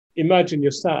imagine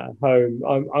you're sat at home.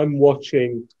 I'm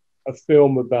watching a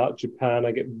film about Japan.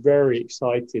 I get very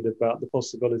excited about the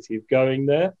possibility of going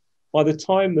there. By the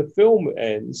time the film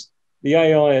ends, the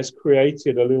AI has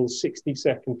created a little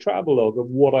 60-second travelogue of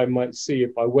what I might see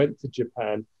if I went to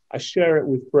Japan. I share it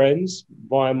with friends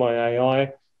via my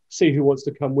AI, see who wants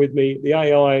to come with me. The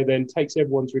AI then takes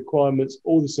everyone's requirements.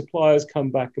 All the suppliers come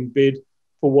back and bid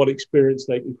for what experience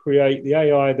they can create. The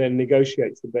AI then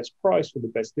negotiates the best price for the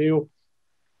best deal.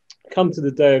 Come to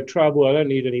the day of travel, I don't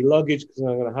need any luggage because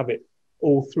I'm going to have it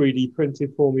all 3D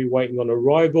printed for me, waiting on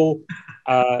arrival.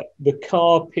 The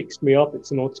car picks me up.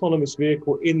 It's an autonomous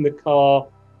vehicle in the car.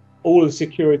 All the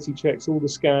security checks, all the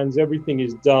scans, everything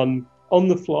is done. On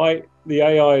the flight, the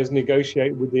AI is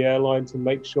negotiated with the airline to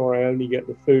make sure I only get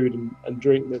the food and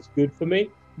drink that's good for me.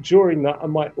 During that, I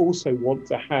might also want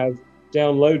to have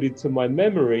downloaded to my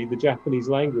memory the Japanese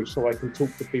language so I can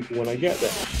talk to people when I get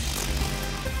there.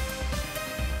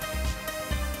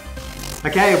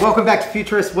 Okay, welcome back to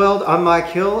Futurist World. I'm Mike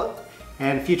Hill,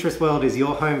 and Futurist World is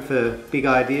your home for big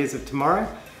ideas of tomorrow.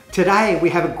 Today,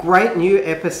 we have a great new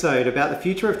episode about the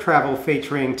future of travel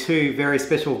featuring two very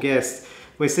special guests.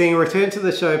 We're seeing a return to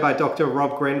the show by Dr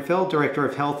Rob Grenfell, Director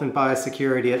of Health and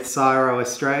Biosecurity at CSIRO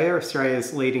Australia,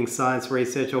 Australia's leading science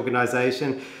research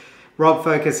organisation. Rob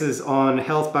focuses on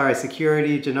health,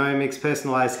 biosecurity, genomics,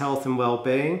 personalised health and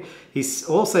well-being. He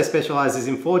also specialises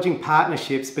in forging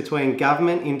partnerships between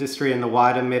government, industry and the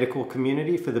wider medical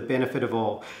community for the benefit of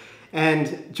all.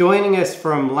 And joining us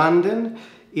from London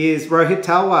is Rohit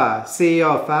Talwar,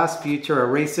 CEO of Fast Future, a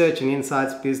research and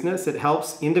insights business that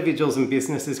helps individuals and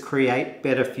businesses create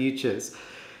better futures.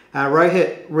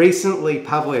 Rohit recently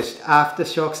published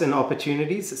Aftershocks and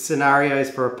Opportunities, Scenarios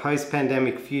for a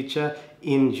Post-Pandemic Future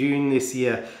in June this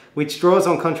year, which draws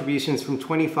on contributions from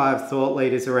 25 thought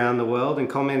leaders around the world and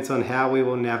comments on how we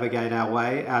will navigate our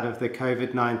way out of the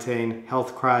COVID-19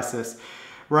 health crisis.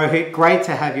 Rohit, great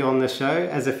to have you on the show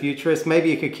as a futurist.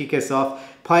 Maybe you could kick us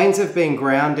off. Planes have been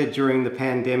grounded during the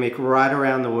pandemic right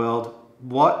around the world.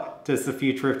 What does the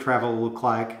future of travel look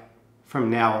like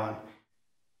from now on?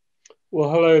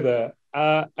 Well, hello there.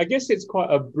 I guess it's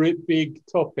quite a big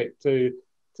topic to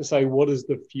say, what does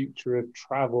the future of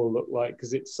travel look like?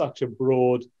 Because it's such a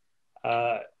broad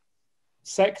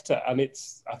sector, and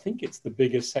I think it's the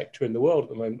biggest sector in the world at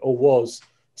the moment, or was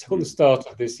till the start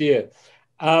of this year.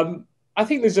 I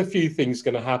think there's a few things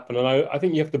going to happen, and I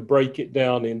think you have to break it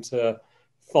down into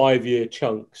 5-year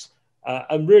chunks.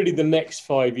 And really the next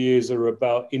 5 years are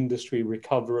about industry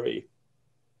recovery.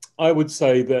 I would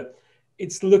say that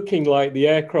it's looking like the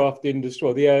aircraft industry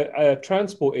or the air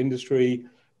transport industry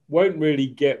won't really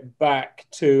get back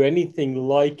to anything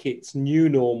like its new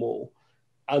normal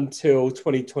until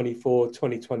 2024,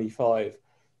 2025.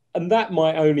 And that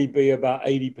might only be about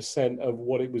 80% of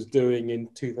what it was doing in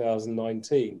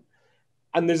 2019.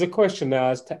 And there's a question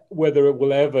now as to whether it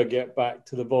will ever get back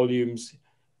to the volumes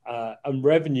and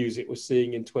revenues it was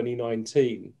seeing in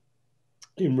 2019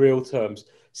 in real terms,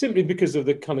 simply because of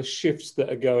the kind of shifts that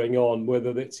are going on, whether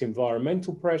it's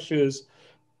environmental pressures,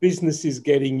 businesses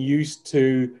getting used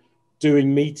to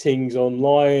doing meetings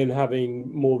online,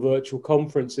 having more virtual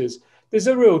conferences. There's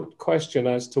a real question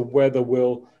as to whether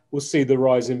we'll see the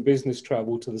rise in business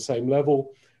travel to the same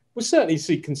level. We'll certainly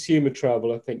see consumer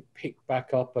travel, I think, pick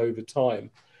back up over time.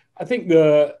 I think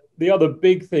the other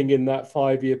big thing in that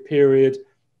 5-year period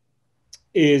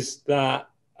is that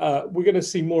we're going to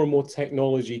see more and more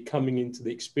technology coming into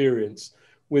the experience,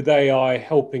 with AI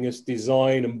helping us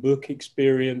design and book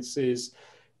experiences,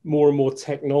 more and more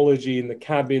technology in the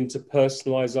cabin to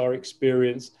personalize our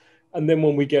experience. And then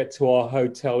when we get to our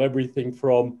hotel, everything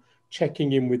from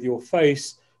checking in with your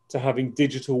face to having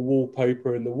digital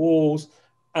wallpaper in the walls.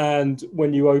 And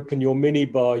when you open your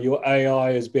minibar, your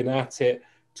AI has been at it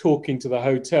talking to the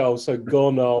hotel. So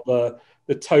gone are the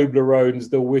Toblerones,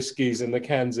 the whiskies and the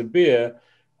cans of beer.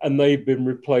 And they've been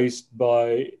replaced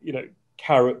by,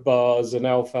 carrot bars and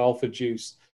alfalfa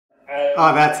juice.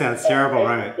 Oh, that sounds terrible,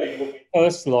 right?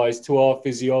 Personalized to our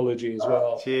physiology as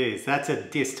well. Jeez, that's a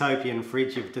dystopian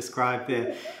fridge you've described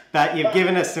there. But you've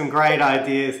given us some great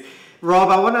ideas. Rob,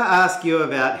 I want to ask you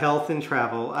about health and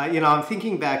travel. I'm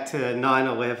thinking back to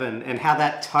 9/11 and how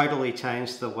that totally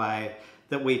changed the way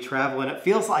that we travel. And it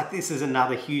feels like this is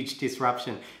another huge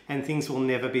disruption and things will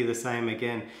never be the same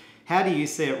again. How do you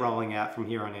see it rolling out from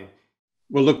here on in?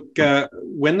 Well, look,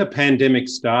 when the pandemic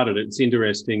started, it's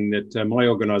interesting that my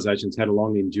organisation's had a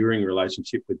long enduring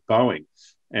relationship with Boeing,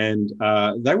 and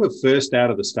they were first out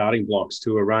of the starting blocks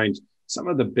to arrange some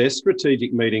of the best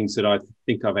strategic meetings that I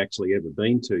think I've actually ever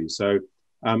been to. So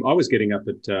I was getting up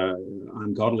at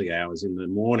ungodly hours in the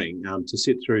morning to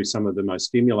sit through some of the most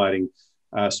stimulating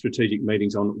strategic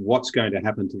meetings on what's going to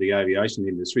happen to the aviation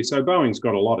industry. So Boeing's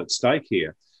got a lot at stake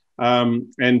here.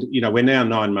 And, you know, we're now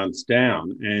 9 months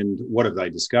down, and what have they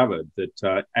discovered?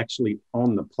 That actually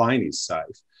on the plane is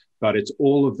safe, but it's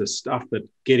all of the stuff that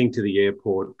getting to the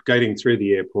airport, getting through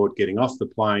the airport, getting off the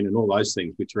plane and all those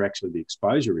things, which are actually the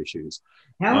exposure issues.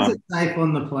 How is it safe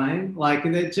on the plane? Like,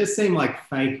 it just seemed like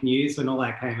fake news when all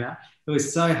that came out. It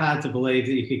was so hard to believe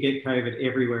that you could get COVID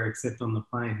everywhere except on the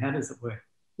plane. How does it work?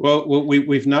 Well,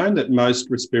 we've known that most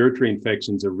respiratory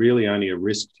infections are really only a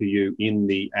risk to you in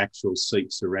the actual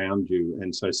seats around you.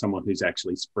 And so someone who's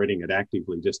actually spreading it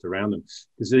actively just around them,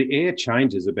 because the air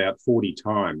changes about 40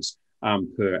 times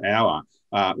per hour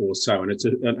or so. And it's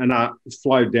a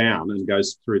flow down and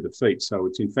goes through the feet. So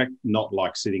it's in fact not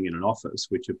like sitting in an office,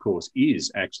 which of course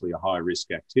is actually a high risk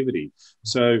activity.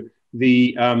 So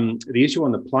the issue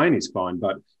on the plane is fine,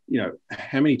 but you know,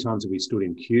 how many times have we stood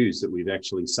in queues that we've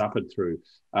actually suffered through?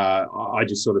 I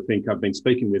just sort of think I've been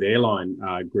speaking with airline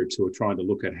groups who are trying to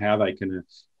look at how they can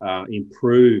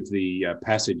improve the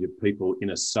passage of people in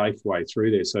a safe way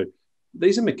through there. So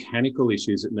these are mechanical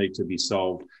issues that need to be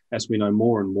solved as we know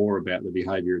more and more about the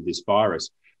behaviour of this virus.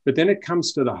 But then it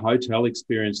comes to the hotel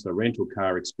experience, the rental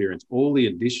car experience, all the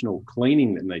additional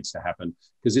cleaning that needs to happen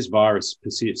because this virus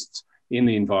persists in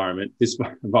the environment. This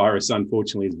virus,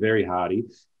 unfortunately, is very hardy,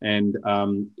 and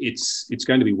it's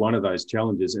going to be one of those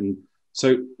challenges. And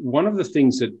so one of the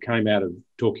things that came out of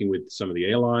talking with some of the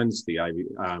airlines,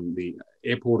 the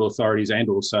airport authorities, and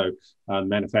also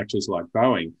manufacturers like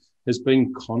Boeing has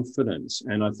been confidence.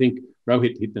 And I think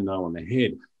Rohit hit the nail on the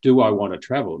head. Do I want to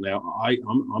travel? Now,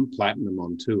 I'm platinum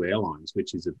on 2 airlines,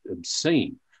 which is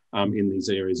obscene. In these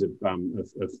areas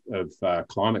of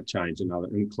climate change and other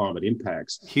climate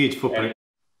impacts. Huge footprint.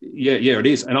 Yeah, it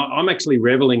is. And I'm actually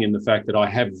reveling in the fact that I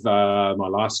have, my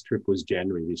last trip was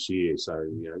January this year. So,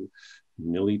 you know,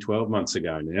 nearly 12 months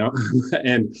ago now.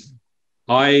 And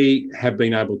I have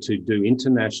been able to do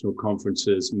international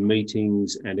conferences,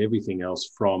 meetings, and everything else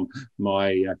from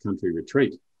my country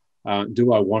retreat.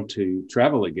 Do I want to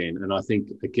travel again? And I think,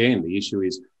 again, the issue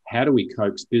is, how do we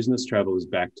coax business travellers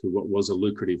back to what was a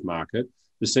lucrative market?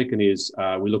 The second is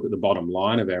we look at the bottom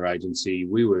line of our agency.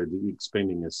 We were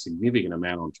spending a significant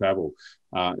amount on travel.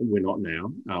 We're not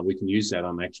now. We can use that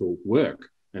on actual work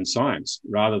and science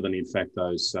rather than, in fact,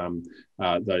 those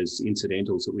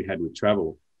incidentals that we had with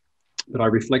travel. But I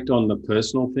reflect on the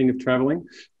personal thing of travelling.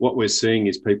 What we're seeing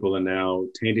is people are now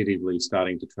tentatively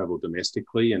starting to travel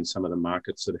domestically, and some of the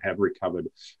markets that have recovered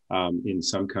in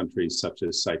some countries, such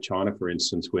as, say, China, for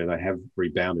instance, where they have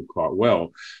rebounded quite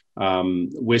well.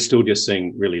 We're still just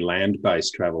seeing really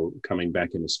land-based travel coming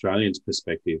back in Australians'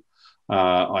 perspective.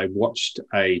 I watched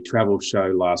a travel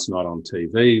show last night on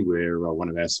TV where one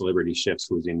of our celebrity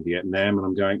chefs was in Vietnam, and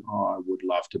I'm going, I would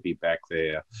love to be back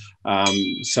there.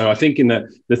 So I think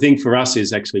the thing for us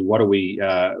is actually what are we,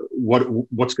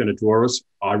 what's going to draw us?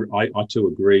 I too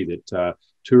agree that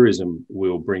tourism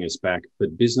will bring us back,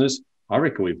 but business, I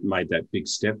reckon we've made that big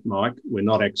step, Mike. We're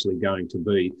not actually going to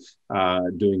be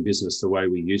doing business the way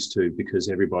we used to because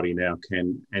everybody now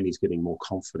can and is getting more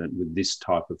confident with this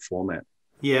type of format.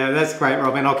 Yeah, that's great,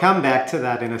 Rob. And I'll come back to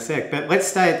that in a sec. But let's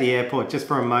stay at the airport just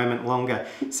for a moment longer.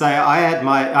 So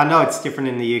I know it's different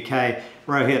in the UK,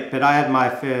 Rohit, but I had my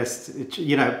first,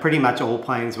 you know, pretty much all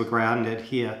planes were grounded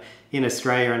here in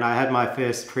Australia. And I had my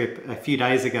first trip a few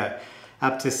days ago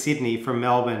up to Sydney from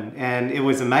Melbourne. And it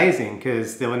was amazing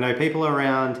because there were no people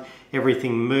around.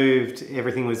 Everything moved.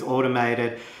 Everything was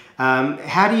automated.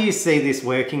 How do you see this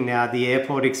working now, the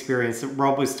airport experience that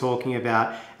Rob was talking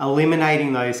about,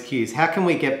 eliminating those queues? How can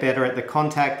we get better at the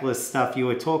contactless stuff you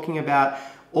were talking about,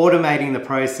 automating the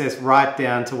process right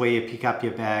down to where you pick up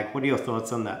your bag? What are your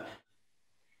thoughts on that?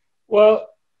 Well,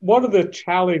 one of the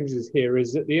challenges here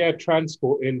is that the air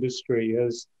transport industry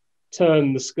has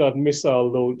turned the Scud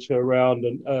missile launcher around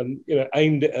and you know,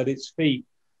 aimed it at its feet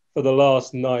for the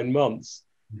last 9 months.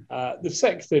 The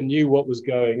sector knew what was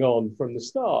going on from the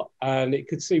start, and it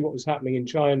could see what was happening in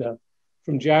China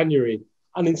from January.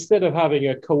 And instead of having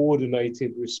a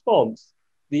coordinated response,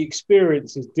 the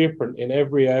experience is different in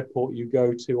every airport you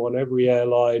go to, on every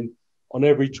airline, on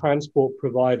every transport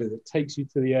provider that takes you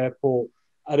to the airport,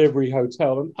 at every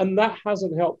hotel. And that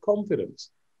hasn't helped confidence.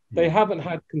 They haven't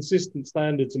had consistent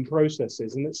standards and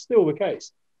processes, and it's still the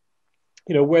case.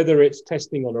 You know, whether it's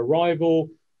testing on arrival,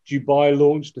 Dubai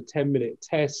launched a 10-minute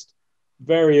test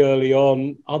very early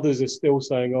on. Others are still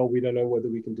saying, oh, we don't know whether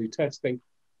we can do testing.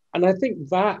 And I think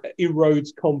that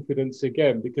erodes confidence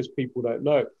again because people don't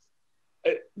know.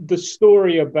 The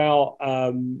story about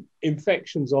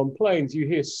infections on planes, you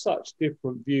hear such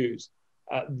different views.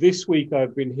 This week,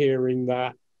 I've been hearing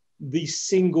that the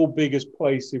single biggest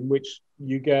place in which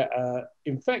you get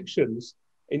infections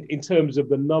in terms of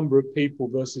the number of people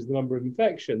versus the number of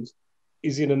infections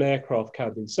is in an aircraft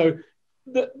cabin. So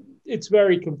it's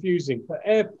very confusing. For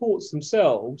airports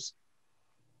themselves,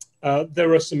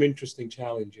 there are some interesting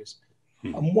challenges.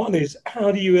 And one is,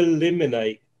 how do you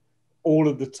eliminate all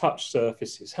of the touch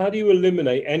surfaces? How do you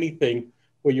eliminate anything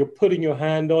where you're putting your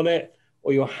hand on it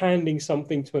or you're handing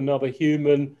something to another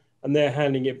human and they're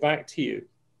handing it back to you?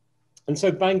 And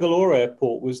so Bangalore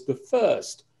Airport was the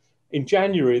first. In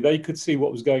January, they could see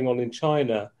what was going on in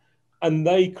China, and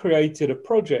they created a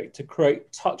project to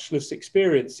create touchless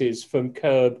experiences from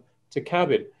curb to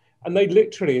cabin. And they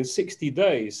literally, in 60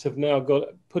 days, have now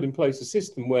put in place a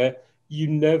system where you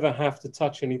never have to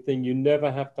touch anything, you never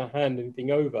have to hand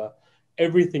anything over.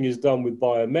 Everything is done with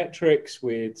biometrics,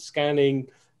 with scanning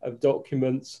of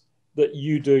documents that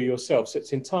you do yourself. So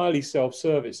it's entirely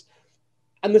self-service.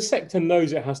 And the sector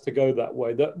knows it has to go that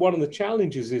way. That one of the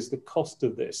challenges is the cost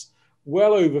of this.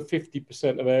 Well over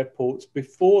 50% of airports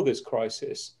before this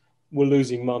crisis were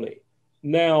losing money.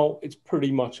 Now it's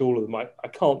pretty much all of them. I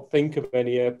can't think of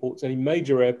any airports, any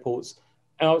major airports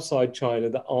outside China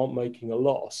that aren't making a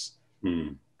loss.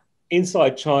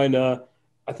 Inside China,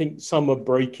 I think some are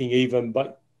breaking even,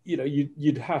 but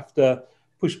you'd have to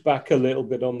push back a little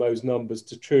bit on those numbers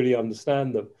to truly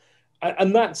understand them.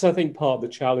 And that's, I think, part of the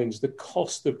challenge. The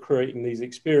cost of creating these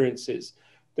experiences,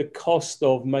 the cost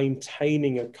of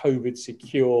maintaining a COVID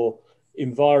secure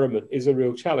environment is a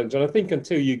real challenge. And I think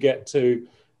until you get to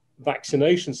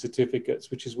vaccination certificates,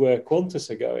 which is where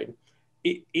Qantas are going,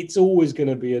 it's always going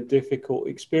to be a difficult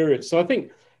experience. So I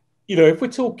think, if we're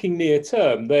talking near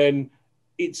term, then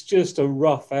it's just a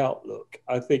rough outlook.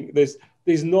 I think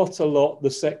there's not a lot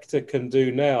the sector can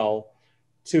do now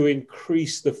to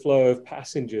increase the flow of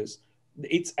passengers.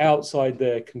 It's outside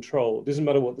their control. It doesn't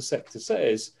matter what the sector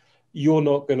says. You're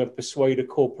not going to persuade a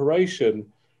corporation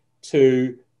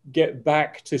to get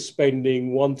back to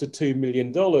spending $1 to $2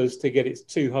 million to get its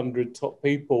 200 top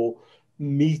people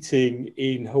meeting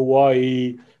in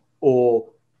Hawaii or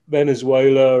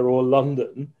Venezuela or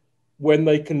London, when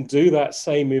they can do that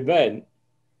same event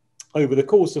over the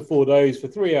course of 4 days for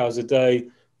 3 hours a day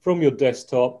from your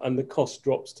desktop, and the cost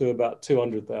drops to about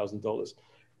 $200,000.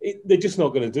 They're just not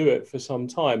going to do it for some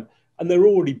time. And they're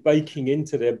already baking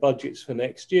into their budgets for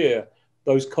next year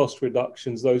those cost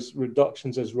reductions,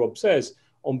 as Rob says,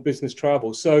 on business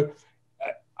travel. So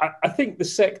I think the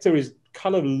sector is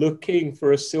kind of looking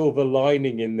for a silver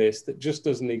lining in this that just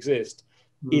doesn't exist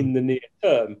in the near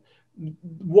term.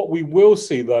 What we will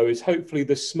see, though, is hopefully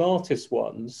the smartest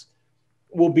ones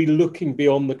will be looking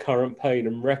beyond the current pain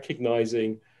and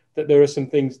recognizing that there are some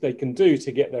things they can do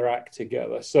to get their act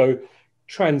together. So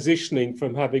transitioning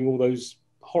from having all those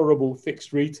horrible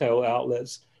fixed retail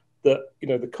outlets that,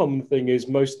 the common thing is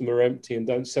most of them are empty and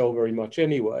don't sell very much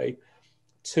anyway,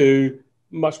 to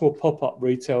much more pop-up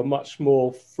retail, much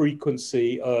more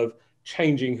frequency of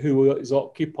changing who is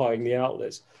occupying the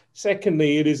outlets.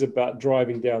 Secondly, it is about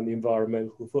driving down the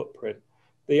environmental footprint.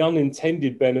 The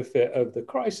unintended benefit of the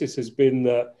crisis has been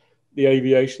that the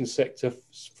aviation sector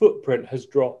footprint has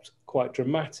dropped quite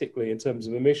dramatically in terms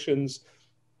of emissions,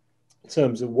 in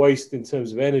terms of waste, in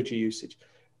terms of energy usage.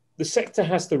 The sector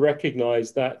has to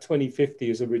recognize that 2050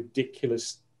 is a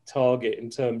ridiculous target in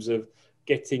terms of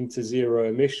getting to zero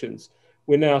emissions.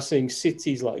 We're now seeing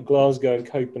cities like Glasgow and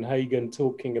Copenhagen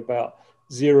talking about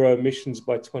zero emissions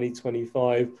by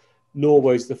 2025.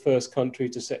 Norway's the first country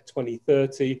to set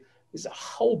 2030. There's a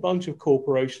whole bunch of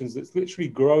corporations that's literally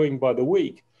growing by the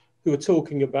week who are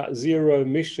talking about zero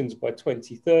emissions by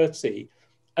 2030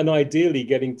 and ideally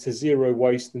getting to zero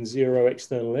waste and zero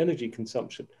external energy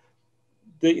consumption.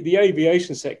 The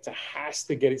aviation sector has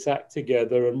to get its act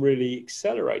together and really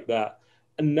accelerate that.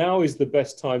 And now is the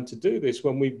best time to do this,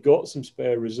 when we've got some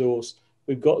spare resource,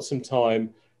 we've got some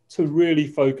time to really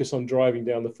focus on driving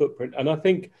down the footprint. And I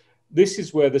think this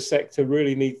is where the sector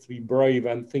really needs to be brave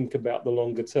and think about the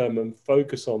longer term and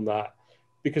focus on that.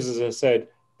 Because as I said,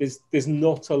 there's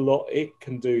not a lot it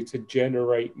can do to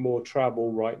generate more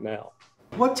travel right now.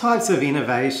 What types of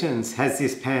innovations has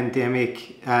this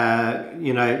pandemic,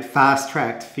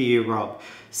 fast-tracked for you, Rob?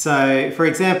 So, for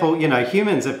example,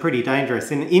 humans are pretty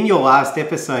dangerous. And in your last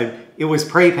episode, it was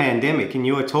pre-pandemic, and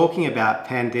you were talking about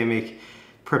pandemic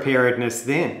preparedness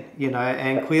then,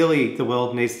 and clearly the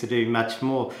world needs to do much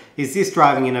more. Is this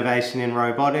driving innovation in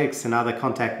robotics and other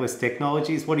contactless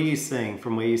technologies? What are you seeing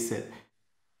from where you sit?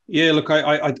 Yeah, look,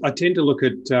 I tend to look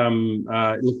at,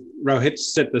 Rohit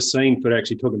set the scene for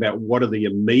actually talking about what are the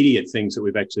immediate things that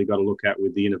we've actually got to look at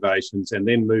with the innovations, and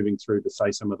then moving through to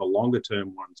say some of the longer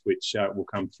term ones which will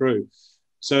come through.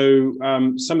 So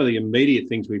some of the immediate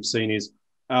things we've seen is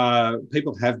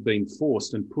people have been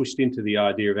forced and pushed into the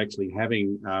idea of actually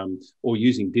having or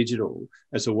using digital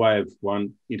as a way of,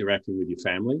 one, interacting with your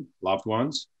family, loved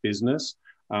ones, business,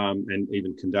 and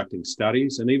even conducting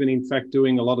studies, and even, in fact,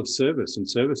 doing a lot of service and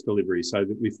service delivery. So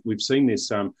that we've seen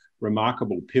this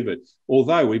remarkable pivot.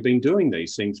 Although we've been doing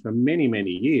these things for many,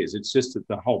 many years, it's just that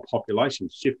the whole population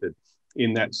shifted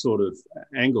in that sort of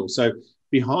angle. So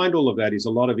behind all of that is a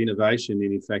lot of innovation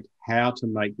in fact, how to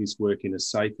make this work in a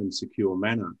safe and secure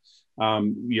manner.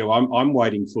 I'm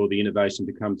waiting for the innovation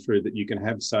to come through that you can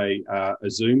have, say, a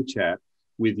Zoom chat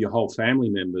with your whole family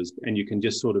members, and you can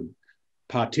just sort of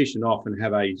partition off and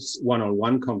have a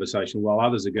one-on-one conversation while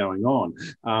others are going on.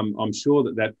 I'm sure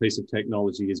that piece of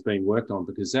technology is being worked on,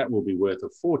 because that will be worth a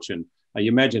fortune.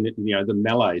 You imagine it, the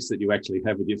melees that you actually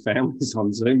have with your families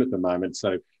on Zoom at the moment.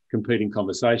 So competing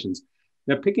conversations.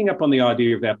 Now, picking up on the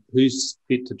idea about who's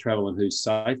fit to travel and who's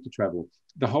safe to travel,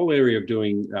 the whole area of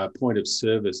doing point of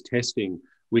service testing,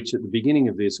 which at the beginning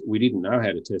of this, we didn't know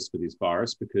how to test for this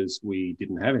virus because we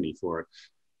didn't have any for it.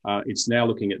 It's now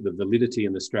looking at the validity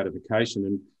and the stratification.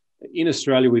 And in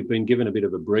Australia, we've been given a bit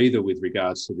of a breather with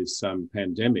regards to this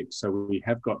pandemic. So we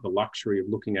have got the luxury of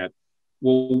looking at,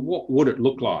 well, what would it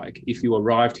look like if you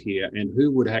arrived here, and who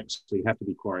would actually have to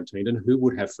be quarantined and who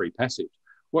would have free passage?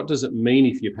 What does it mean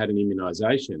if you've had an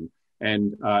immunisation,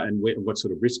 and what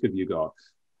sort of risk have you got?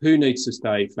 Who needs to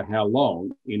stay for how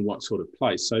long in what sort of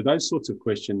place? So those sorts of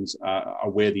questions are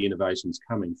where the innovation's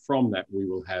coming from, that we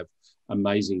will have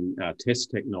amazing test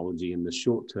technology in the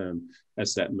short term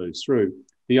as that moves through.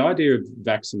 The idea of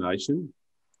vaccination,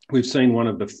 we've seen one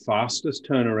of the fastest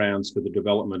turnarounds for the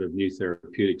development of new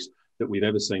therapeutics that we've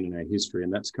ever seen in our history,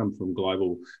 and that's come from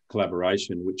global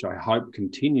collaboration, which I hope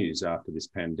continues after this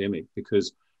pandemic,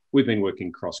 because we've been working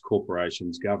across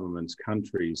corporations, governments,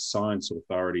 countries, science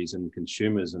authorities, and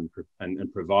consumers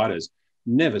and providers.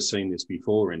 Never seen this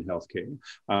before in healthcare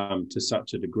to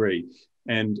such a degree.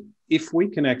 And if we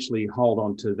can actually hold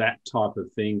on to that type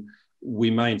of thing, we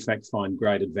may in fact find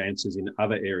great advances in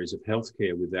other areas of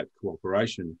healthcare with that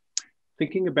cooperation.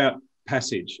 Thinking about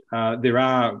passage, there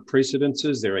are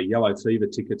precedences. There are yellow fever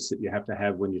tickets that you have to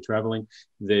have when you're travelling.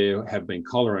 There have been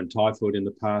cholera and typhoid in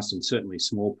the past, and certainly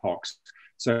smallpox.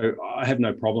 So I have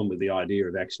no problem with the idea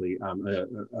of actually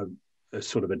a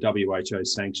sort of a WHO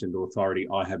sanctioned authority.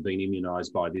 I have been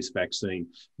immunised by this vaccine,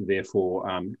 therefore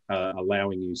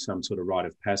allowing you some sort of rite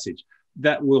of passage.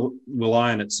 That will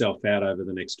iron itself out over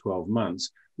the next 12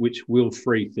 months, which will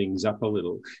free things up a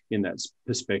little in that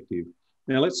perspective.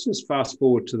 Now, let's just fast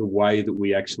forward to the way that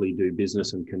we actually do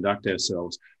business and conduct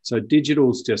ourselves. So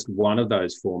digital is just one of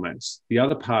those formats. The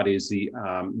other part is the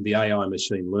AI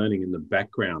machine learning in the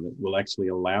background that will actually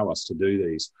allow us to do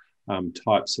these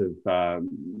types of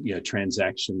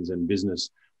transactions and business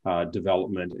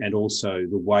development, and also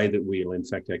the way that we'll in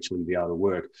fact actually be able to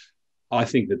work. I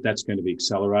think that that's going to be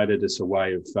accelerated as a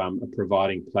way of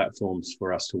providing platforms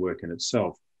for us to work in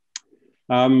itself.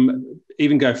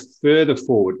 Even go further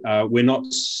forward,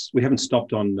 we haven't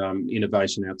stopped on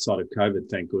innovation outside of COVID,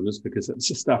 thank goodness, because that's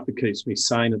the stuff that keeps me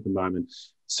sane at the moment.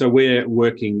 So we're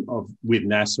working with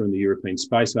NASA and the European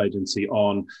Space Agency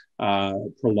on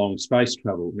prolonged space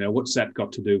travel. Now, what's that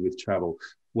got to do with travel?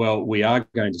 Well, we are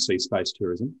going to see space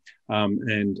tourism,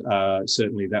 and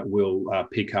certainly that will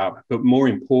pick up. But more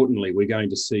importantly, we're going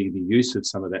to see the use of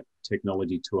some of that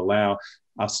technology to allow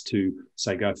us to,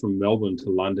 say, go from Melbourne to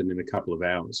London in a couple of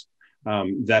hours.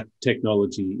 That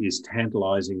technology is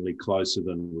tantalisingly closer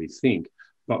than we think,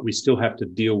 but we still have to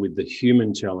deal with the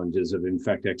human challenges of, in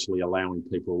fact, actually allowing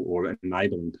people or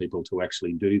enabling people to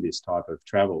actually do this type of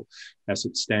travel as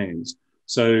it stands.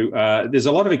 So there's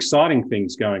a lot of exciting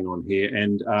things going on here,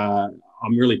 and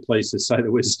I'm really pleased to say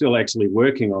that we're still actually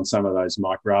working on some of those,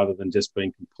 Mike, rather than just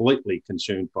being completely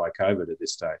consumed by COVID at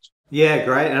this stage. Yeah,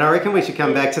 great. And I reckon we should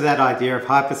come back to that idea of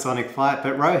hypersonic flight.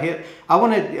 But Rohit,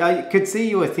 I could see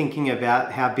you were thinking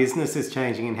about how business is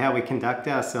changing and how we conduct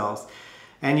ourselves.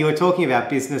 And you were talking about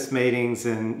business meetings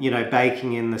and,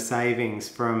 baking in the savings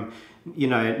from,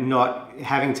 not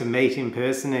having to meet in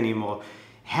person anymore.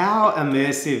 How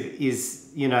immersive is,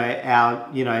 our,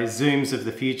 Zooms of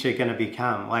the future going to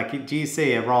become? Like, do you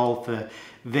see a role for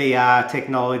VR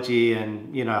technology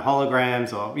and,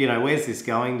 holograms, or, where's this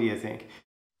going, do you think?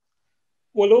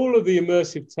 Well, all of the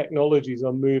immersive technologies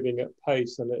are moving at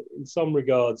pace, and in some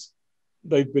regards,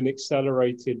 they've been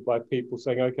accelerated by people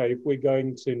saying, okay, if we're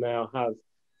going to now have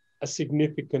a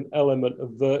significant element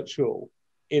of virtual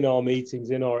in our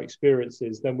meetings, in our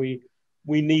experiences, then we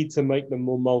need to make them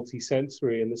more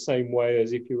multi-sensory, in the same way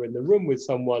as if you're in the room with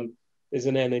someone, there's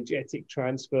an energetic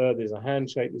transfer, there's a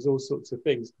handshake, there's all sorts of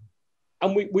things.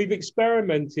 And we've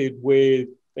experimented with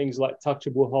things like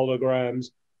touchable holograms,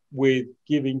 with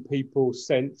giving people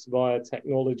sense via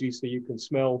technology so you can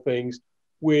smell things,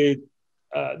 with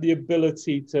the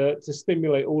ability to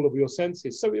stimulate all of your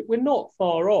senses. So we're not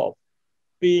far off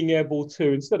being able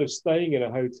to, instead of staying in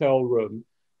a hotel room,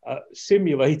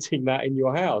 simulating that in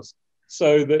your house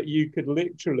so that you could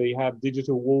literally have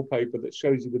digital wallpaper that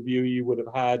shows you the view you would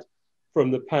have had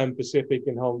from the Pan Pacific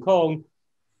in Hong Kong,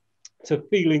 to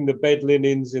feeling the bed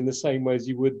linens in the same way as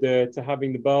you would there, to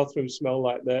having the bathroom smell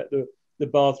like that, the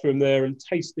bathroom there, and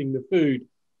tasting the food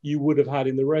you would have had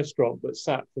in the restaurant, but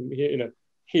sat from here,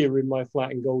 here in my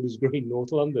flat in Golders Green,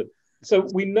 North London. So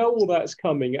we know all that's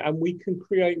coming, and we can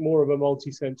create more of a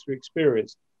multi-sensory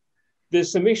experience.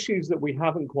 There's some issues that we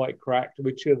haven't quite cracked,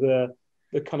 which are the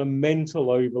kind of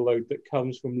mental overload that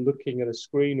comes from looking at a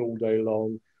screen all day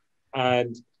long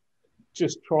and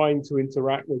just trying to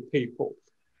interact with people.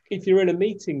 If you're in a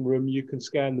meeting room, you can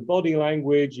scan the body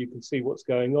language, you can see what's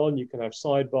going on, you can have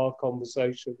sidebar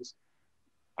conversations,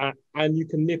 and you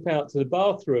can nip out to the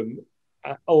bathroom,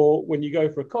 or when you go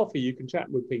for a coffee, you can chat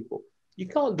with people. You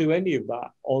can't do any of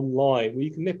that online. Well,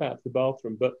 you can nip out to the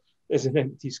bathroom, but there's an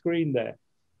empty screen there.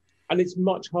 And it's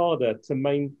much harder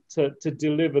to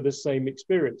deliver the same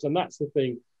experience. And that's the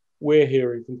thing we're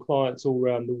hearing from clients all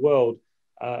around the world.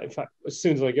 In fact, as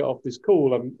soon as I get off this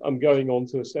call, I'm going on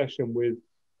to a session with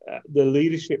the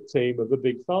leadership team of a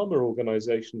big pharma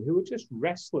organization who are just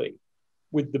wrestling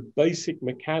with the basic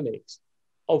mechanics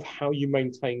of how you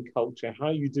maintain culture, how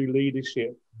you do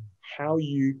leadership, how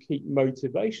you keep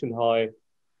motivation high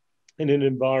in an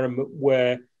environment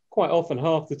where quite often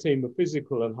half the team are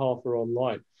physical and half are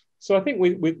online. So I think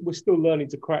we're still learning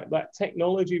to crack that.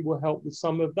 Technology will help with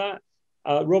some of that.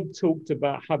 Rob talked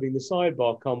about having the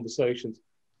sidebar conversations.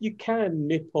 You can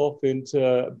nip off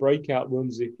into breakout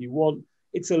rooms if you want.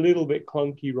 It's a little bit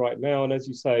clunky right now. And as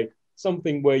you say,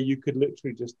 something where you could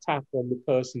literally just tap on the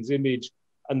person's image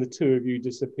and the two of you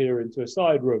disappear into a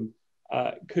side room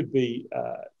could be,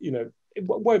 it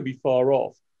won't be far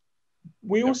off.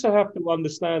 We also have to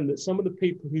understand that some of the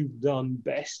people who've done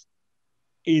best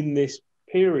in this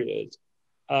period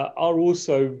are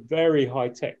also very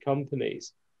high-tech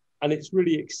companies, and it's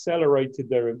really accelerated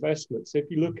their investments. If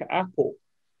you look at Apple,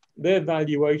 their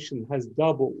valuation has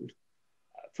doubled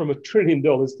from $1 trillion to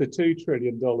 $2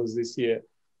 trillion this year.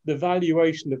 The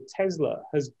valuation of Tesla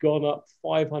has gone up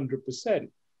 500%.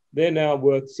 They're now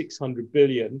worth 600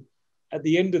 billion. At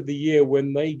the end of the year,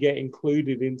 when they get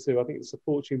included into, I think it's the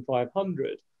Fortune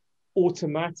 500,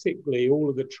 automatically all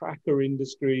of the tracker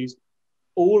industries,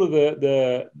 all of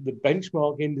the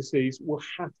benchmark indices will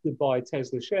have to buy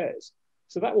Tesla shares.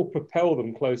 So that will propel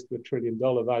them close to $1 trillion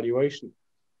valuation.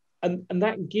 And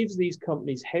that gives these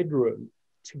companies headroom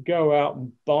to go out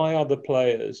and buy other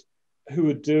players who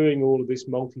are doing all of this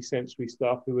multi-sensory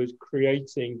stuff, who are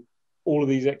creating all of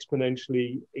these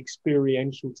exponentially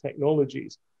experiential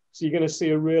technologies. So you're going to see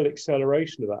a real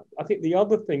acceleration of that. I think the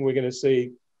other thing we're going to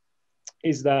see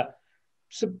is that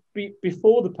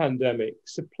before the pandemic,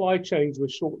 supply chains were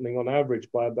shortening on average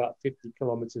by about 50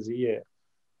 kilometers a year.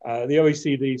 The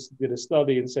OECD did a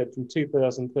study and said from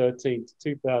 2013 to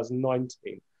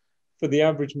 2019, for the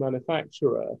average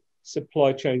manufacturer,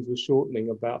 supply chains were shortening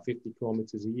about 50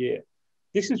 kilometers a year.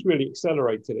 This has really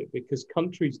accelerated it because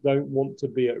countries don't want to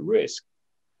be at risk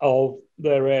of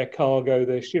their air cargo,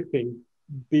 their shipping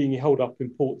being held up in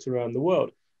ports around the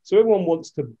world. So everyone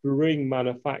wants to bring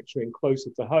manufacturing closer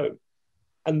to home.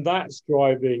 And that's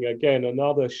driving, again,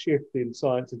 another shift in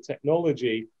science and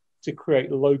technology to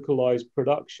create localized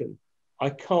production. I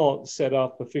can't set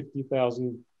up a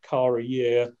 50,000 car a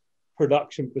year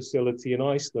production facility in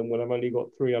Iceland when I've only got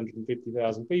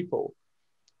 350,000 people.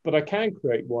 But I can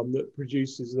create one that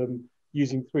produces them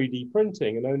using 3D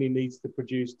printing and only needs to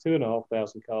produce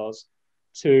 2,500 cars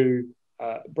to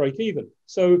break even.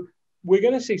 So we're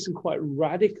going to see some quite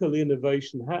radical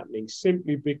innovation happening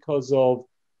simply because of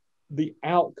the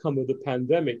outcome of the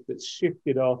pandemic that's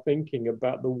shifted our thinking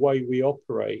about the way we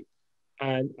operate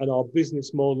and our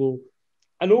business model,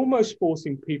 and almost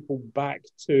forcing people back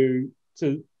to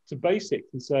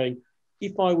basics and saying,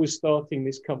 if I was starting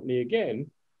this company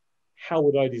again, how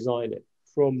would I design it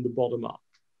from the bottom up?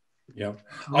 Yeah,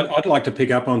 I'd like to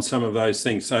pick up on some of those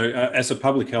things. So as a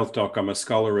public health doc, I'm a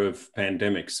scholar of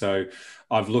pandemics. So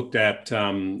I've looked at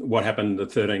what happened in the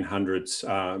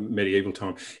 1300s, medieval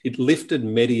time. It lifted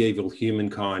medieval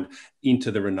humankind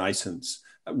into the Renaissance.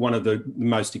 one of the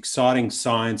most exciting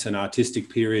science and artistic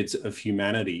periods of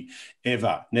humanity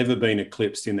ever, never been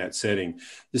eclipsed in that setting.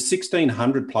 The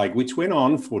 1600 plague, which went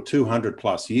on for 200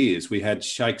 plus years, we had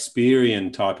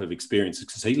Shakespearean type of experiences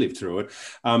because he lived through it,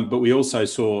 but we also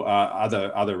saw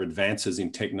other advances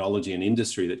in technology and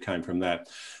industry that came from that.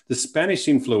 The Spanish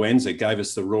influenza gave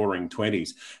us the roaring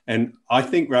 20s. And I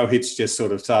think Rohit's just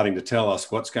sort of starting to tell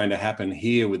us what's going to happen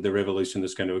here with the revolution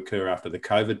that's going to occur after the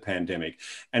COVID pandemic.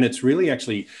 And it's really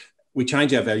actually, we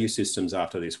change our value systems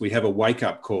after this. We have a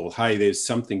wake-up call. Hey, there's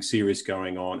something serious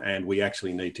going on, and we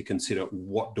actually need to consider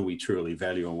what do we truly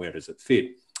value and where does it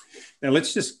fit. Now,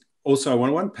 let's just also, I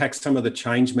want to unpack some of the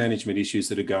change management issues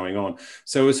that are going on.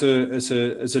 So as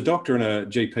a doctor and a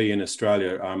GP in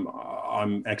Australia,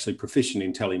 I'm actually proficient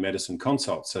in telemedicine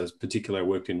consults, so particularly I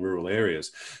worked in rural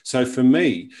areas. So for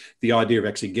me, the idea of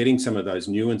actually getting some of those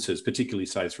nuances, particularly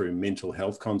say through mental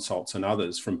health consults and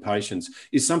others from patients,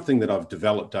 is something that I've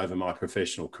developed over my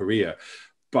professional career.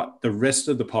 But the rest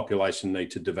of the population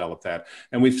need to develop that.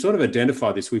 And we've sort of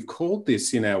identified this. We've called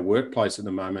this in our workplace at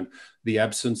the moment, the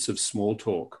absence of small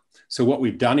talk. So what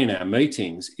we've done in our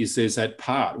meetings is there's that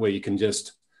part where you can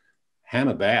just ham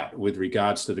about with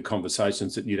regards to the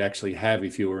conversations that you'd actually have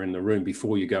if you were in the room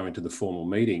before you go into the formal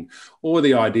meeting, or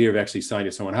the idea of actually saying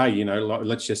to someone, hey, you know,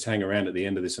 let's just hang around at the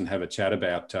end of this and have a chat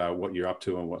about what you're up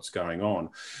to and what's going on.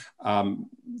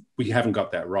 We haven't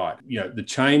got that right. You know, the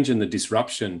change and the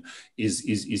disruption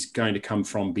is going to come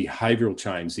from behavioural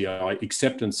change, the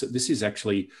acceptance that this is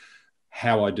actually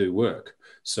how I do work.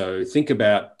 So think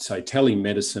about, say,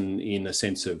 telemedicine in a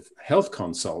sense of health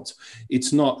consults.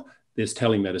 It's not there's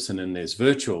telemedicine and there's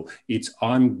virtual. It's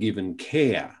I'm given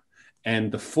care,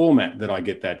 and the format that I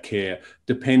get that care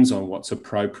depends on what's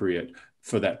appropriate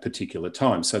for that particular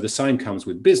time. So the same comes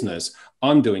with business.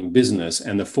 I'm doing business,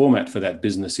 and the format for that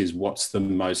business is what's the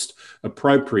most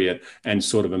appropriate and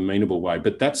sort of amenable way.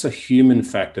 But that's a human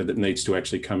factor that needs to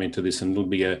actually come into this, and it'll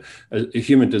be a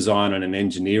human design and an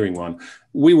engineering one.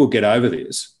 We will get over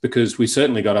this because we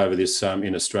certainly got over this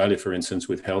in Australia, for instance,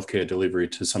 with healthcare delivery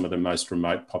to some of the most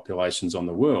remote populations on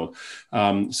the world.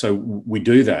 So we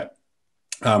do that.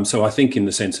 So I think in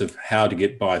the sense of how to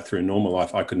get by through normal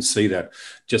life, I can see that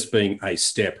just being a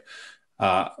step.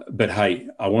 But hey,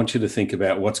 I want you to think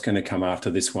about what's going to come after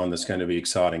this one that's going to be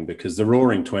exciting, because the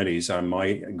roaring 20s,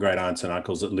 my great aunts and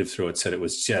uncles that lived through it said it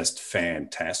was just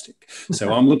fantastic.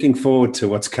 So I'm looking forward to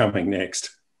what's coming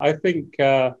next. I think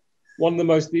one of the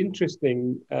most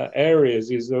interesting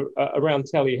areas is around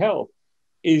telehealth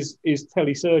is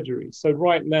telesurgery. So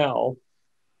right now,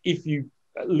 if you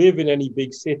live in any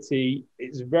big city,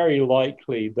 it's very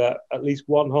likely that at least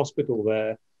one hospital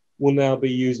there will now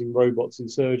be using robots in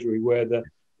surgery, where the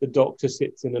doctor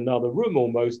sits in another room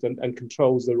almost and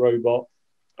controls the robot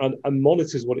and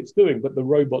monitors what it's doing, but the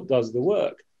robot does the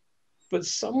work. But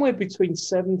somewhere between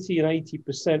 70 and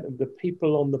 80% of the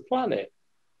people on the planet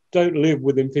don't live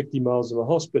within 50 miles of a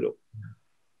hospital.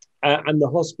 And the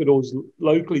hospitals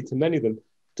locally to many of them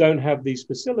don't have these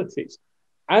facilities.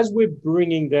 As we're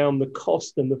bringing down the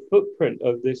cost and the footprint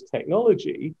of this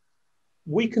technology,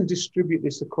 we can distribute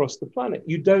this across the planet.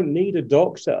 You don't need a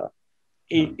doctor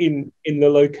in the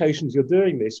locations you're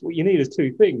doing this. What you need is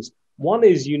two things. One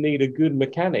is you need a good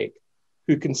mechanic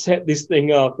who can set this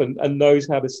thing up and knows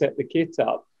how to set the kit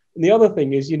up. And the other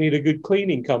thing is you need a good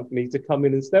cleaning company to come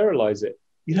in and sterilize it.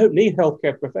 You don't need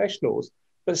healthcare professionals,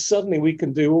 but suddenly we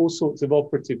can do all sorts of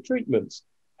operative treatments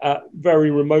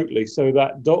very remotely, so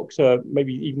that doctor,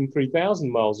 maybe even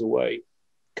 3,000 miles away,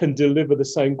 can deliver the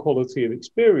same quality of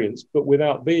experience, but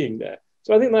without being there.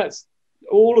 So I think that's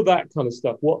all of that kind of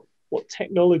stuff. What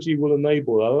technology will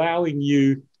enable, allowing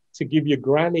you to give your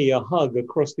granny a hug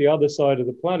across the other side of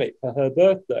the planet for her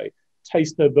birthday,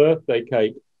 taste her birthday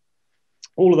cake.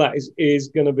 All of that is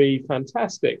going to be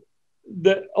fantastic.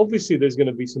 Obviously, there's going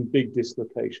to be some big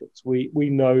dislocations. We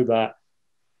know that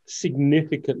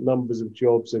significant numbers of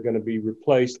jobs are going to be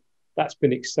replaced. That's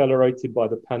been accelerated by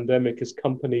the pandemic as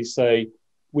companies say,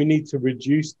 we need to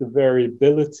reduce the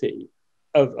variability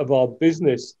of our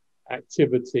business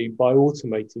activity by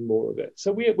automating more of it.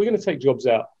 So we're going to take jobs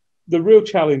out. The real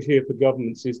challenge here for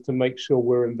governments is to make sure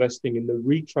we're investing in the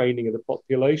retraining of the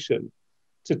population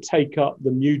to take up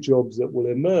the new jobs that will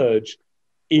emerge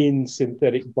in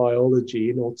synthetic biology,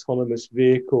 in autonomous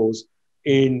vehicles,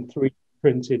 in 3D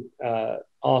printed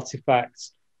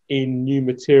artifacts, in new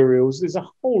materials. There's a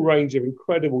whole range of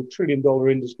incredible trillion-dollar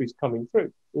industries coming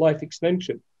through. Life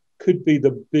extension could be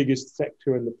the biggest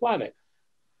sector in the planet.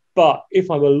 But if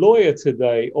I'm a lawyer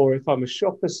today, or if I'm a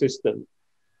shop assistant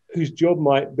whose job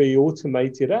might be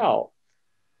automated out,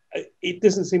 it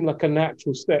doesn't seem like a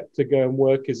natural step to go and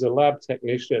work as a lab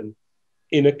technician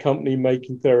in a company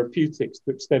making therapeutics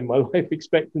to extend my life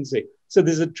expectancy. So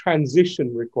there's a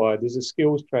transition required. There's a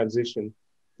skills transition.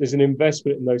 There's an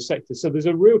investment in those sectors. So there's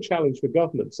a real challenge for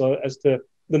government. So as to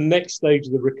the next stage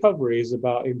of the recovery is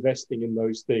about investing in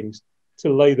those things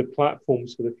to lay the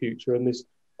platforms for the future. And this,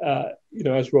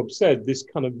 as Rob said, this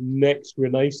kind of next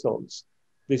renaissance,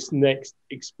 this next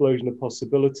explosion of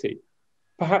possibility.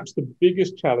 Perhaps the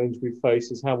biggest challenge we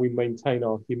face is how we maintain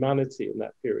our humanity in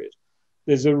that period.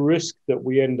 There's a risk that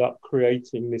we end up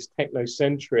creating this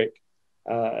technocentric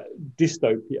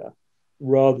dystopia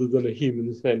rather than a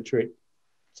human-centric,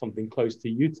 something close to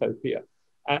utopia.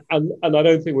 And I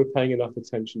don't think we're paying enough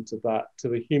attention to that, to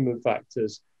the human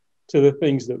factors, to the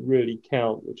things that really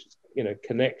count, which is,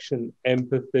 connection,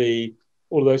 empathy,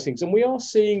 all of those things. And we are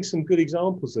seeing some good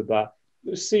examples of that.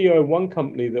 The CEO of one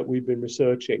company that we've been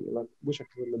researching, and I wish I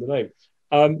could remember the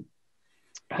name,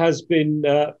 has been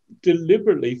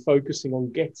deliberately focusing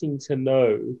on getting to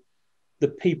know the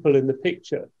people in the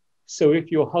picture. So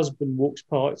if your husband walks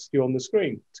past you on the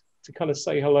screen, to kind of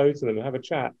say hello to them and have a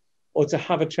chat, or to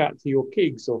have a chat to your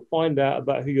kids, or find out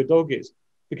about who your dog is.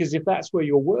 Because if that's where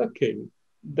you're working,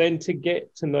 then to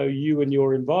get to know you and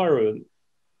your environment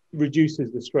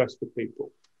reduces the stress for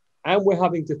people. And we're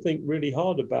having to think really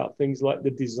hard about things like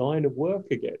the design of work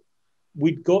again.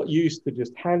 We'd got used to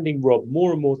just handing Rob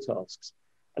more and more tasks.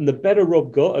 And the better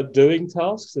Rob got at doing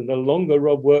tasks, and the longer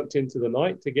Rob worked into the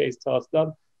night to get his task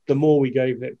done, the more we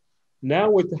gave him.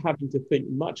 Now we're having to think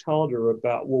much harder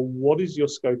about, well, what is your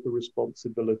scope of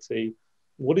responsibility?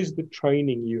 What is the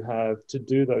training you have to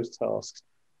do those tasks?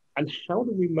 And how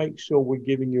do we make sure we're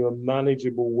giving you a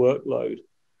manageable workload?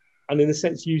 And in a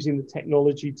sense, using the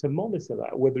technology to monitor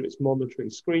that, whether it's monitoring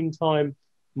screen time,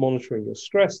 monitoring your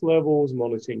stress levels,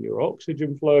 monitoring your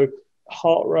oxygen flow,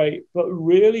 heart rate, but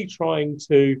really trying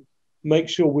to make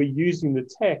sure we're using the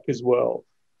tech as well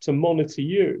to monitor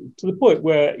you to the point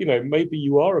where, maybe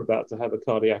you are about to have a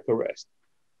cardiac arrest,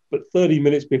 but 30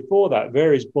 minutes before that,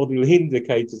 various bodily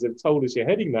indicators have told us you're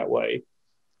heading that way.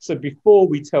 So before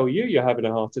we tell you you're having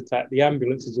a heart attack, the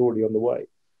ambulance is already on the way.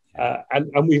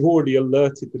 And we've already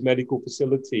alerted the medical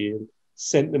facility and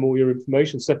sent them all your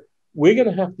information. So we're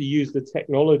going to have to use the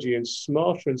technology in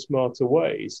smarter and smarter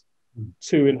ways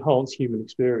to enhance human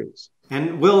experience.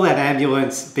 And will that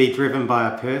ambulance be driven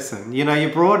by a person? You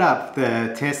brought up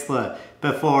the Tesla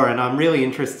before, and I'm really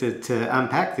interested to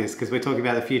unpack this because we're talking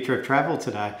about the future of travel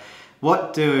today.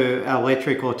 What do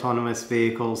electric autonomous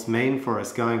vehicles mean for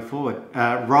us going forward?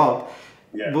 Rob,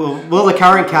 will the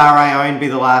current car I own be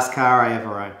the last car I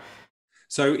ever own?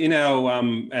 So in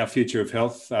our Future of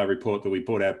Health report that we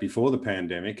put out before the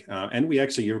pandemic, and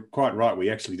you're quite right, we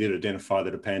actually did identify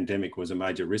that a pandemic was a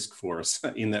major risk for us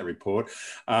in that report.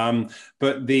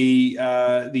 But the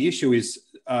issue is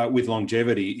with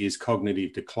longevity is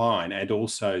cognitive decline, and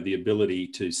also the ability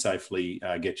to safely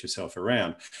get yourself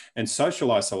around. And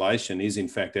social isolation is in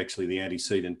fact actually the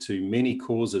antecedent to many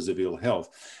causes of ill health.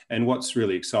 And what's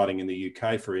really exciting in the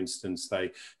UK, for instance,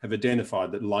 they have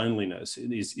identified that loneliness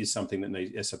is something that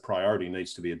as a priority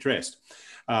needs to be addressed.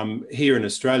 Here in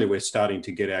Australia, we're starting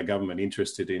to get our government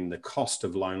interested in the cost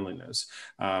of loneliness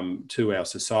to our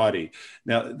society.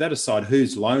 Now, that aside,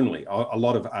 who's lonely? A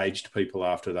lot of aged people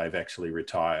after they've actually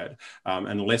retired,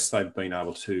 unless they've been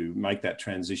able to make that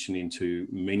transition into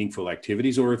meaningful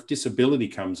activities, or if disability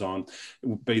comes on,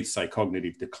 be it, say,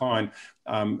 cognitive decline,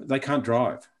 they can't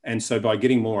drive. And so by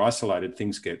getting more isolated,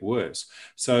 things get worse.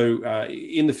 So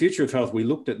in the Future of Health, we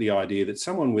looked at the idea that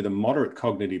someone with a moderate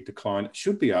cognitive decline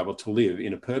should be able to live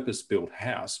in a purpose-built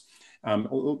house,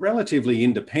 relatively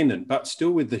independent, but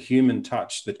still with the human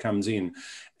touch that comes in,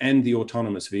 and the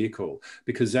autonomous vehicle,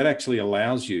 because that actually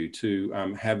allows you to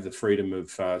have the freedom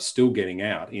of still getting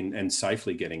out and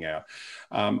safely getting out.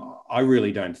 I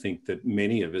really don't think that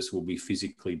many of us will be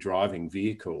physically driving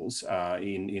vehicles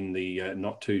in the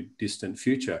not too distant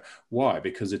future. Why?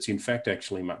 Because it's in fact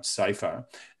actually much safer.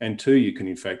 And two, you can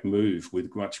in fact move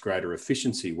with much greater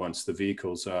efficiency once the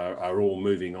vehicles are all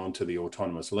moving on to the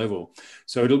autonomous level.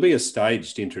 So it'll be a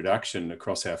staged introduction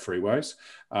across our freeways,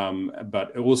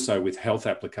 but also with health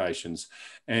applications.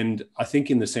 And I think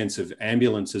in the sense of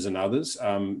ambulances and others,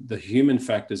 the human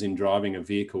factors in driving a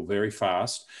vehicle very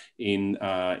fast in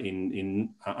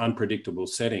unpredictable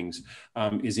settings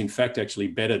is in fact actually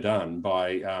better done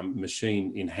by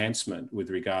machine enhancement with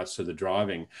regards to the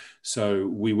driving. So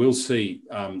we will see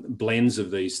blends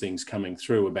of these things coming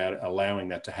through about allowing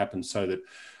that to happen, so that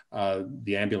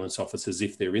the ambulance officers,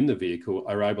 if they're in the vehicle,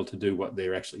 are able to do what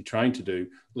they're actually trained to do,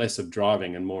 less of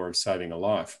driving and more of saving a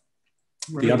life.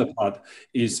 Right. The other part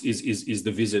is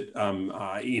the visit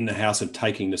in the house of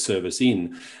taking the service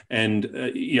in, and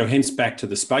hence back to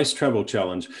the space travel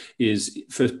challenge is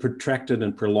for protracted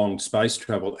and prolonged space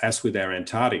travel, as with our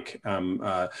Antarctic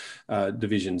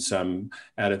divisions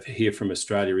out of here from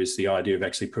Australia, is the idea of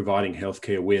actually providing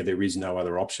healthcare where there is no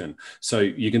other option. So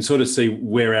you can sort of see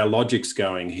where our logic's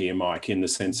going here, Mike, in the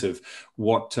sense of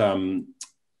what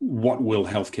will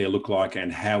healthcare look like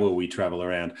and how will we travel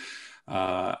around.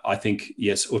 I think,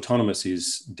 yes, autonomous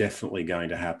is definitely going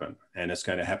to happen, and it's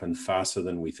going to happen faster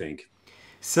than we think.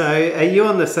 So are you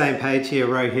on the same page here,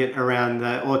 Rohit, around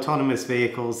the autonomous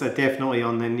vehicles are definitely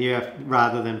on the near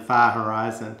rather than far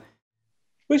horizon?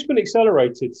 Well, it's been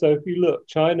accelerated. So if you look,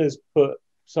 China's put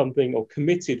something or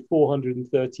committed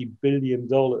 $430 billion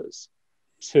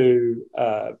to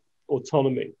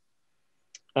autonomy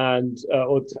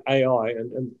or to AI,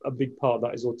 and a big part of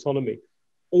that is autonomy.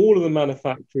 All of the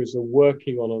manufacturers are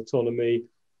working on autonomy.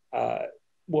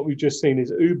 What we've just seen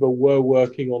is Uber were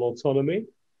working on autonomy,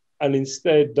 and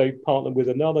instead they've partnered with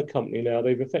another company now.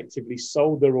 They've effectively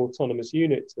sold their autonomous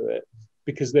unit to it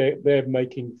because they're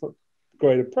making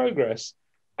greater progress,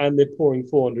 and they're pouring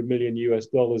 $400 million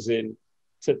in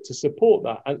to support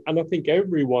that. And I think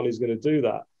everyone is going to do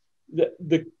that.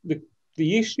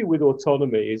 The issue with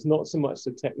autonomy is not so much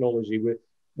the technology.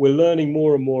 We're learning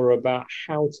more and more about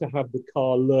how to have the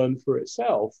car learn for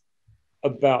itself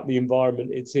about the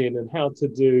environment it's in and how to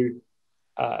do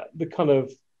the kind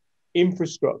of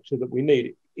infrastructure that we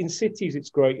need. In cities, it's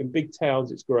great. In big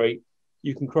towns, it's great.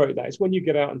 You can create that. It's when you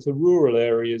get out into rural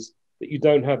areas that you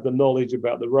don't have the knowledge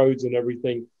about the roads and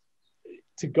everything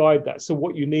to guide that. So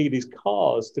what you need is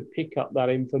cars to pick up that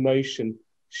information,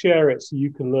 share it so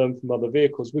you can learn from other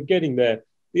vehicles. We're getting there.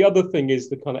 The other thing is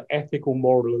the kind of ethical,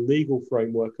 moral, and legal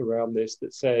framework around this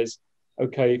that says,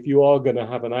 okay, if you are going to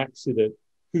have an accident,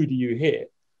 who do you hit?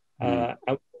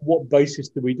 And what basis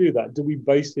do we do that? Do we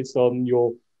base this on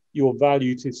your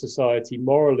value to society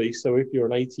morally? So if you're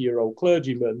an 80-year-old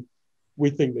clergyman, we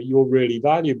think that you're really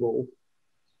valuable.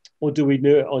 Or do we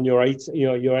do it on your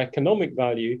economic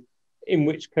value? In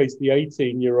which case, the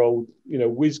 18-year-old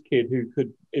whiz kid who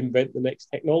could invent the next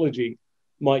technology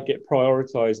might get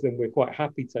prioritized, and we're quite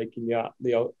happy taking out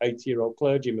the 80-year-old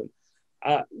clergyman.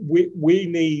 We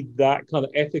need that kind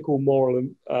of ethical, moral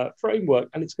framework,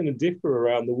 and it's going to differ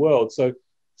around the world. So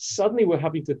suddenly we're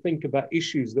having to think about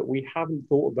issues that we haven't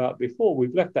thought about before.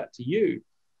 We've left that to you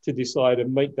to decide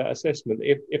and make that assessment.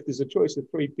 If there's a choice of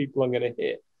three people I'm going to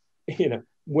hit,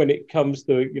 when it comes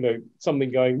to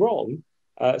something going wrong,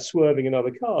 swerving another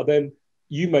car, then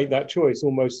you make that choice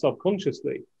almost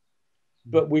subconsciously.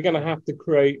 But we're going to have to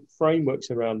create frameworks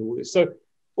around all this. So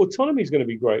autonomy is going to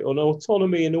be great. And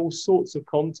autonomy in all sorts of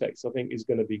contexts, I think, is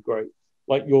going to be great.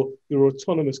 Like your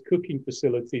autonomous cooking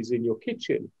facilities in your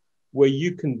kitchen, where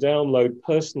you can download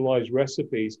personalized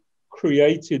recipes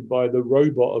created by the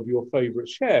robot of your favorite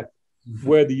chef,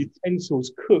 where the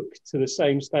utensils cook to the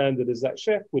same standard as that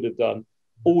chef would have done,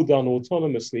 all done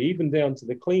autonomously, even down to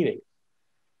the cleaning.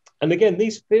 And again,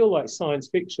 these feel like science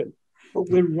fiction, but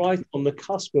we're right on the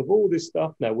cusp of all this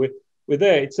stuff now. We're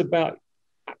there. It's about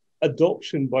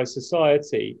adoption by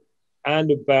society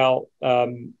and about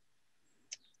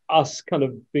us kind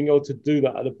of being able to do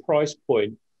that at a price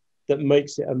point that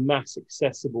makes it a mass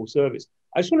accessible service.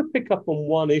 I just want to pick up on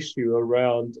one issue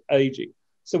around aging.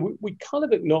 So we kind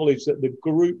of acknowledge that the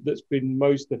group that's been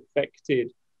most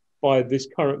affected by this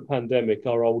current pandemic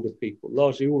are older people.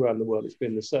 Largely all around the world, it's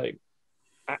been the same.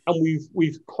 And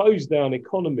we've closed down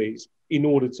economies in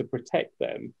order to protect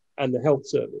them and the health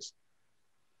service.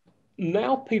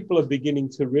 Now people are beginning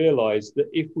to realize that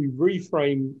if we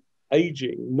reframe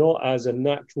aging not as a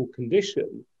natural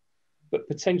condition, but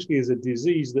potentially as a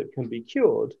disease that can be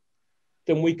cured,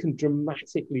 then we can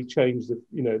dramatically change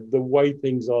the way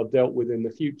things are dealt with in the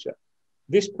future.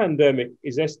 This pandemic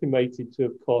is estimated to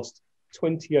have cost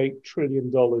 $28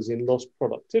 trillion in lost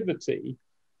productivity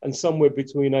and somewhere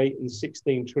between $8 and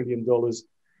 $16 trillion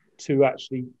to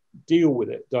actually deal with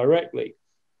it directly.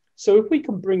 So if we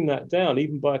can bring that down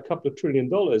even by a couple of $1 trillion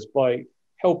by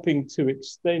helping to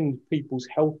extend people's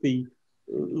healthy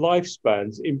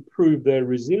lifespans, improve their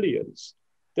resilience,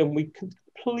 then we can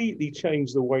completely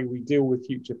change the way we deal with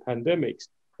future pandemics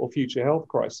or future health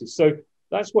crises. So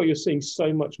that's why you're seeing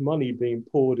so much money being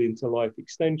poured into life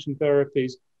extension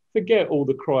therapies. Forget all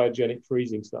the cryogenic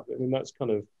freezing stuff. I mean, that's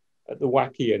kind of at the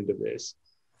wacky end of this.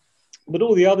 But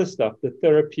all the other stuff, the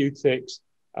therapeutics,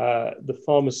 the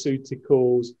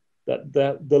pharmaceuticals,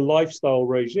 the lifestyle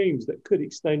regimes that could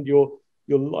extend your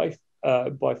life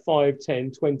by 5,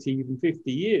 10, 20, even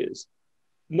 50 years.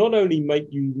 not only make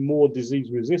you more disease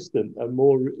resistant and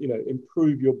more,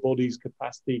 improve your body's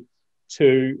capacity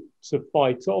to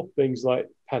fight off things like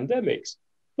pandemics,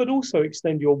 but also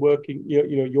extend your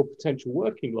your potential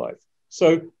working life.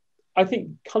 So I think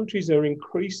countries are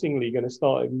increasingly going to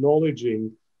start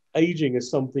acknowledging aging as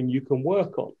something you can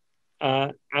work on,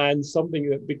 and something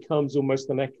that becomes almost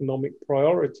an economic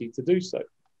priority to do so.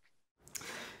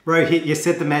 Rohit, you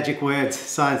said the magic words,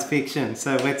 science fiction.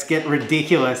 So let's get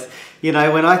ridiculous. When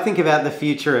I think about the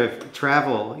future of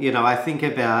travel, I think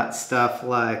about stuff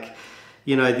like,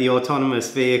 the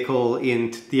autonomous vehicle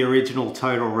in the original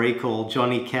Total Recall,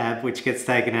 Johnny Cab, which gets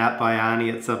taken out by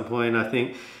Arnie at some point, I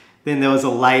think. Then there was a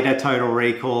later Total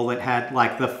Recall that had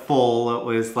like the fall. It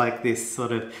was like this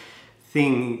sort of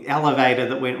elevator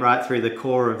that went right through the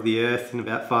core of the earth in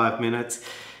about 5 minutes.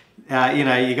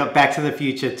 You got Back to the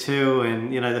Future 2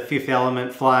 and, The Fifth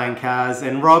Element, flying cars.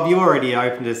 And Rob, you already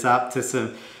opened us up to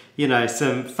some,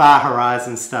 some far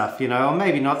horizon stuff, or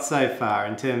maybe not so far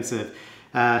in terms of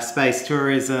space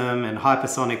tourism and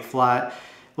hypersonic flight.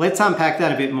 Let's unpack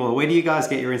that a bit more. Where do you guys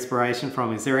get your inspiration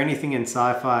from? Is there anything in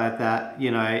sci-fi that,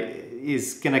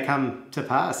 is going to come to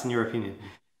pass, in your opinion?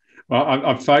 Well,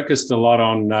 I've focused a lot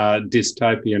on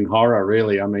dystopian horror,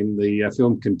 really. I mean, the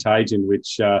film Contagion,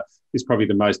 which is probably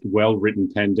the most well-written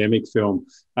pandemic film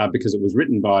because it was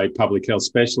written by public health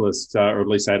specialists, or at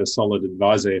least they had a solid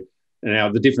advisor. Now,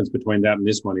 the difference between that and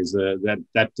this one is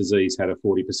that disease had a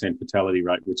 40% fatality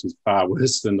rate, which is far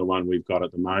worse than the one we've got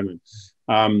at the moment.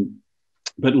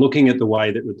 But looking at the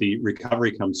way that the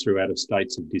recovery comes through out of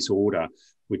states of disorder,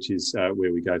 which is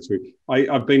where we go through.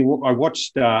 I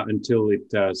watched until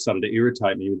it started to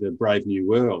irritate me with the Brave New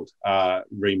World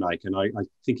remake, and I'm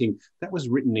thinking that was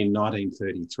written in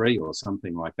 1933 or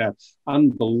something like that.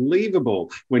 Unbelievable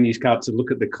when you start to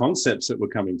look at the concepts that were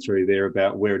coming through there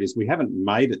about where it is. We haven't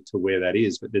made it to where that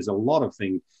is, but there's a lot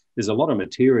of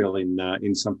material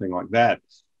in something like that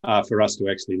for us to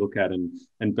actually look at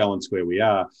and balance where we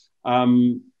are.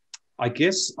 I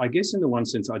guess in the one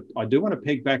sense, I do want to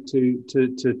peg back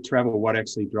to travel, what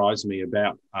actually drives me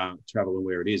about travel and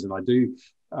where it is. And I do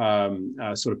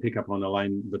sort of pick up on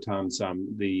Alain Vuitton's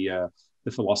the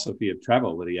philosophy of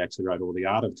travel that he actually wrote, or the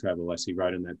art of travel, as he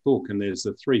wrote in that book. And there's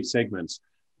the three segments: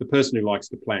 the person who likes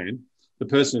to plan, the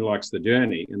person who likes the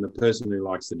journey, and the person who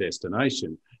likes the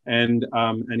destination. And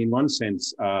in one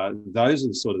sense, those are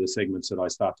the sort of the segments that I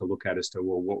start to look at as to,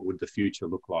 well, what would the future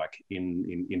look like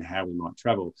in how we might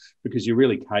travel? Because you're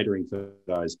really catering for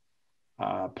those.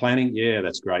 Planning, yeah,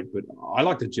 that's great. But I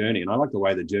like the journey, and I like the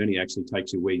way the journey actually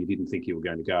takes you where you didn't think you were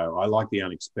going to go. I like the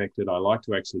unexpected. I like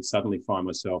to actually suddenly find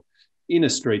myself in a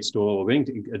street stall or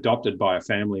being adopted by a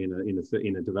family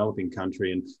in a developing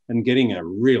country and getting a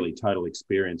really total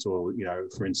experience, or,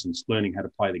 for instance, learning how to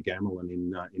play the gamelan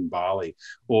in Bali,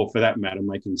 or for that matter,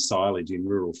 making silage in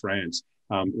rural France.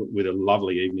 With a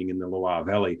lovely evening in the Loire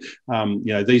Valley.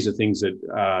 These are things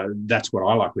that's what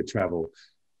I like with travel.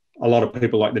 A lot of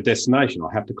people like the destination.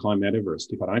 I have to climb Mount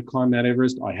Everest. If I don't climb Mount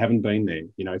Everest, I haven't been there.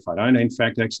 If I don't, in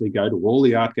fact, actually go to all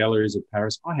the art galleries of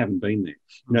Paris, I haven't been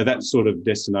there. That sort of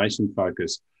destination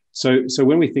focus. So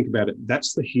when we think about it,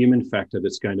 that's the human factor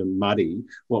that's going to muddy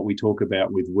what we talk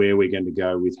about with where we're going to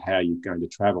go with how you're going to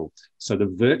travel. So the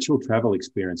virtual travel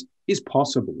experience is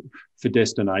possible for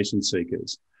destination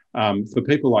seekers. For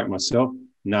people like myself,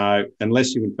 no,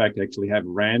 unless you in fact actually have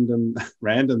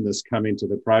randomness come into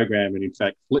the program and in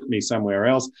fact flip me somewhere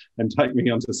else and take me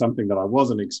onto something that I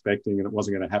wasn't expecting and it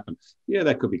wasn't going to happen. Yeah,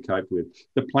 that could be coped with.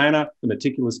 The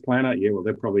meticulous planner, yeah, well,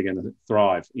 they're probably going to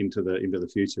thrive into the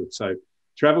future. So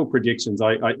travel predictions,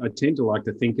 I tend to like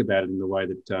to think about it in the way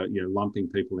that, lumping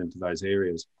people into those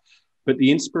areas. But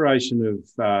the inspiration of,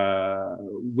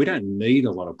 we don't need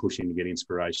a lot of pushing to get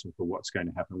inspiration for what's going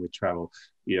to happen with travel.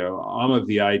 I'm of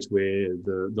the age where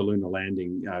the lunar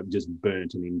landing just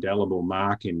burnt an indelible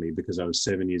mark in me because I was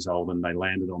 7 years old and they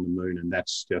landed on the moon. And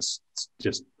that's just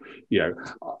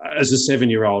as a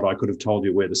 7-year-old, I could have told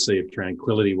you where the Sea of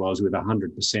Tranquility was with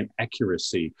 100%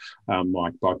 accuracy,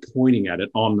 Mike, by pointing at it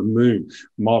on the moon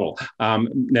model.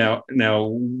 Now,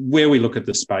 where we look at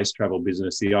the space travel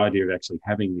business, the idea of actually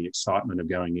having the excitement of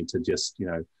going into just,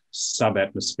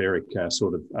 sub-atmospheric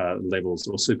sort of levels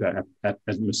or super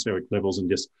atmospheric levels and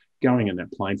just going in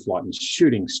that plane flight and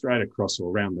shooting straight across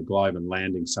or around the globe and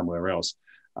landing somewhere else.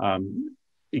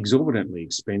 Exorbitantly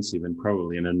expensive and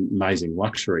probably an amazing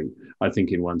luxury, I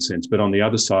think, in one sense. But on the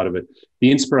other side of it, the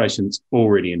inspiration's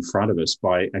already in front of us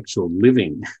by actual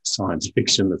living science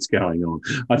fiction that's going on.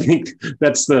 I think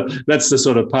that's the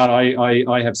sort of part.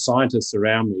 I have scientists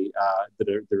around me that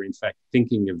are in fact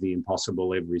thinking of the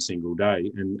impossible every single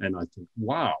day, and I think,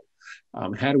 wow,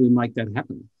 how do we make that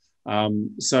happen?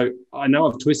 So I know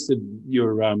I've twisted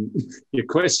your your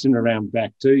question around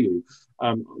back to you.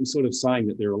 I'm sort of saying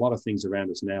that there are a lot of things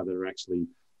around us now that are actually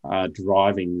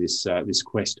driving this this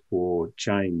quest for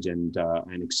change and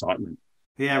excitement.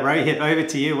 Yeah, Rohit, over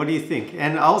to you. What do you think?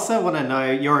 And I also want to know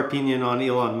your opinion on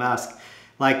Elon Musk.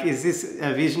 Like, is this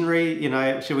a visionary? You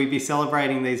know, should we be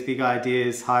celebrating these big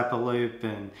ideas, Hyperloop,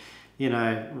 and you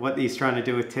know what he's trying to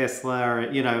do with Tesla?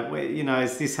 Or, you know,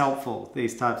 is this helpful?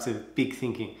 These types of big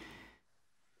thinking.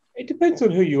 It depends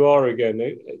on who you are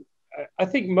again. I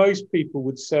think most people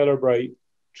would celebrate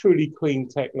truly clean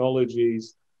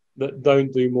technologies that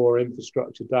don't do more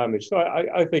infrastructure damage. So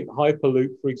I think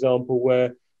Hyperloop, for example,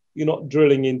 where you're not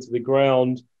drilling into the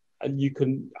ground and you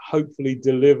can hopefully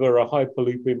deliver a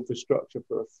Hyperloop infrastructure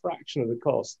for a fraction of the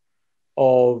cost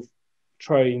of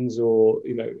trains or,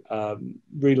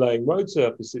 relaying road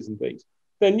surfaces and things,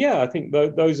 then yeah, I think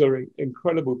those are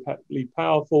incredibly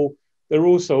powerful. They're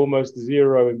also almost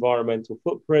zero environmental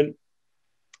footprint.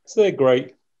 So they're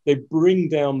great. They bring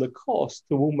down the cost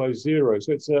to almost zero.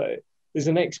 So there's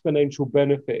an exponential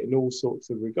benefit in all sorts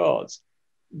of regards.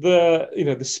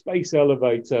 The space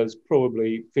elevator is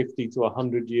probably 50 to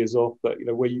 100 years off, but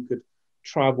where you could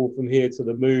travel from here to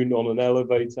the moon on an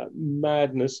elevator,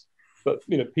 madness. But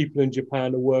people in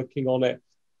Japan are working on it.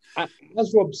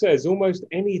 As Rob says, almost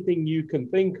anything you can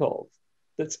think of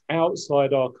that's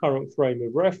outside our current frame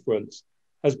of reference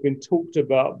has been talked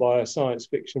about by a science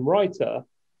fiction writer,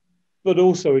 but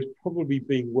also is probably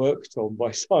being worked on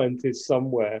by scientists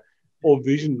somewhere or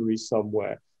visionaries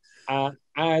somewhere.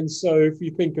 And so if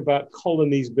you think about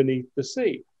colonies beneath the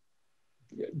sea,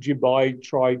 Dubai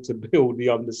tried to build the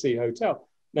undersea hotel.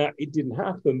 Now, it didn't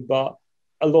happen, but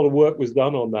a lot of work was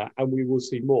done on that, and we will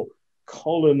see more.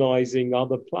 Colonizing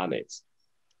other planets.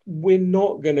 We're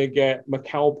not going to get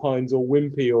McAlpines or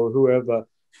Wimpy or whoever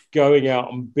going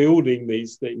out and building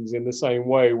these things in the same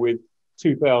way with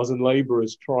 2,000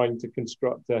 laborers trying to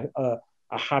construct a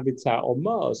habitat on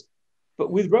Mars.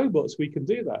 But with robots, we can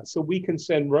do that. So we can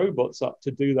send robots up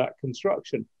to do that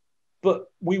construction. But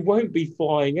we won't be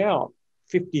flying out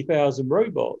 50,000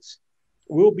 robots.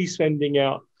 We'll be sending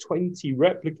out 20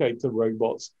 replicator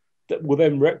robots that will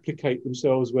then replicate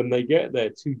themselves when they get there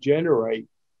to generate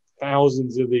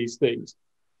thousands of these things.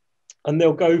 And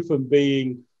they'll go from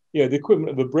being, the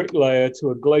equivalent of a bricklayer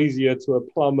to a glazier to a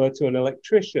plumber to an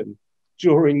electrician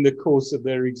during the course of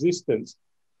their existence,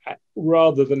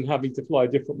 rather than having to fly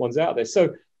different ones out there.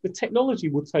 So the technology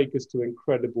will take us to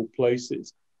incredible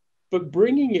places. But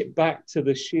bringing it back to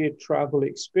the sheer travel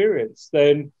experience,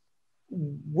 then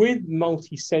with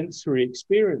multi-sensory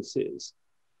experiences,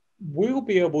 we'll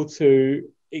be able to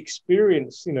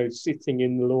experience, sitting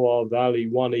in the Loire Valley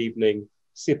one evening,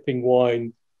 sipping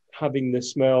wine, having the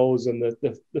smells and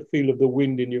the feel of the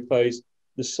wind in your face,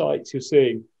 the sights you're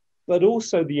seeing, but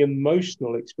also the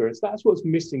emotional experience. That's what's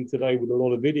missing today with a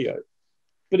lot of video.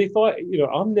 But if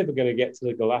I'm never going to get to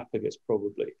the Galapagos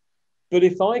probably, but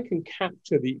if I can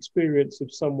capture the experience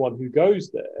of someone who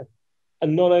goes there,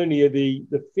 and not only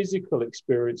the physical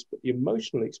experience, but the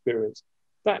emotional experience,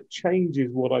 that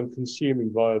changes what I'm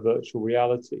consuming via virtual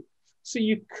reality. So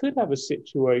you could have a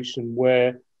situation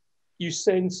where you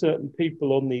send certain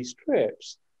people on these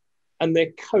trips and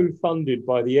they're co-funded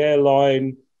by the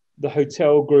airline, the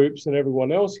hotel groups, and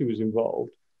everyone else who was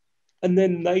involved. And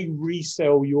then they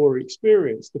resell your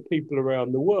experience to people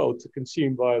around the world to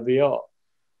consume via VR.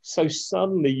 So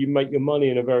suddenly you make your money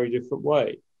in a very different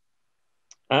way.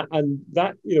 And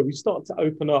that, we start to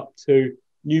open up to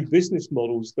new business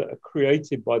models that are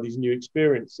created by these new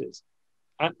experiences.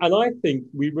 And I think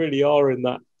we really are in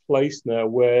that place now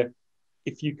where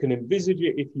if you can envisage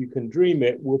it, if you can dream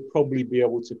it, we'll probably be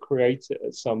able to create it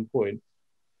at some point.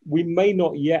 We may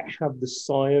not yet have the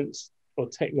science or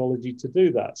technology to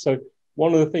do that. So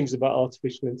one of the things about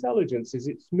artificial intelligence is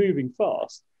it's moving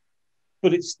fast,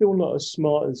 but it's still not as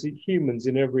smart as humans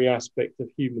in every aspect of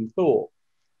human thought.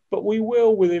 But we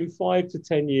will, within 5 to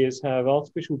 10 years, have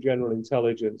artificial general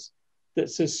intelligence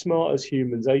that's as smart as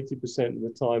humans 80% of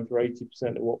the time for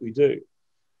 80% of what we do.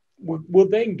 We'll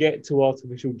then get to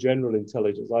artificial general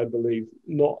intelligence, I believe,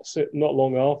 not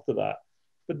long after that.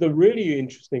 But the really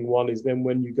interesting one is then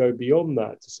when you go beyond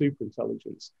that to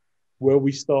superintelligence, where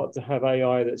we start to have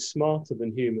AI that's smarter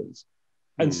than humans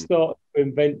and start to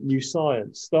invent new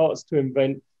science, starts to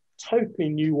invent totally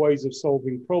new ways of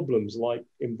solving problems like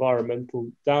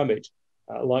environmental damage,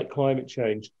 like climate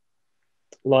change,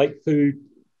 like food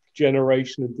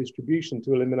generation and distribution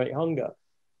to eliminate hunger.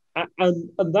 And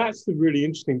that's the really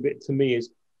interesting bit to me is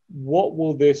what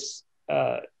will this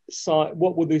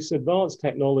advanced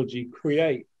technology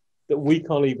create that we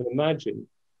can't even imagine?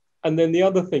 And then the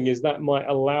other thing is that might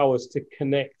allow us to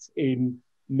connect in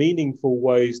meaningful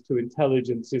ways to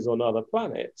intelligences on other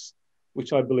planets,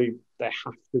 which I believe they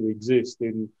have to exist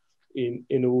in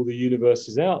all the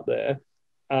universes out there.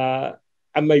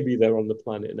 And maybe they're on the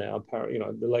planet now. Apparently,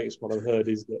 the latest one I've heard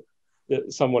is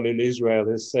that someone in Israel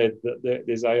has said that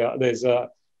there's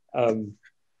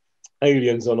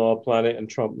aliens on our planet, and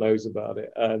Trump knows about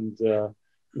it. And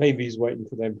maybe he's waiting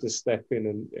for them to step in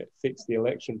and fix the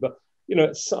election. But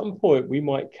at some point we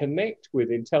might connect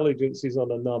with intelligences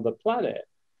on another planet,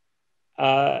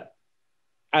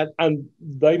 and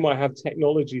they might have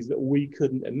technologies that we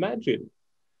couldn't imagine.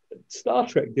 Star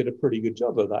Trek did a pretty good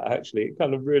job of that, actually. It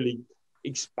kind of really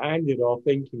expanded our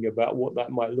thinking about what that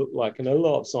might look like, and a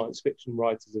lot of science fiction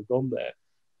writers have gone there.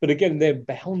 But again, they're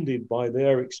bounded by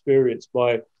their experience,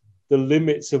 by the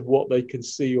limits of what they can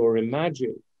see or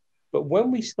imagine. But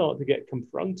when we start to get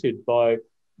confronted by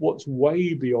what's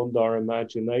way beyond our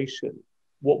imagination,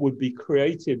 what would be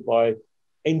created by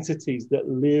entities that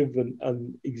live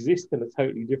and exist in a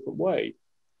totally different way,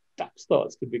 that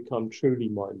starts to become truly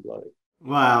mind-blowing.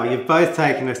 Wow, you've both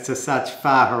taken us to such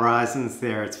far horizons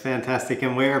there. It's fantastic.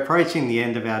 And we're approaching the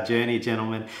end of our journey,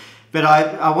 gentlemen. But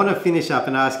I want to finish up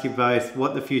and ask you both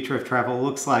what the future of travel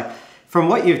looks like. From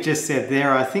what you've just said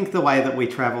there, I think the way that we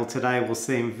travel today will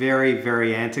seem very,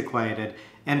 very antiquated,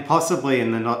 and possibly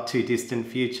in the not too distant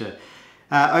future.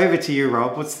 Over to you,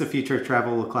 Rob. What's the future of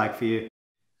travel look like for you?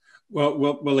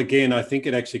 Well. Again, I think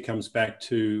it actually comes back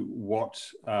to what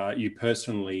you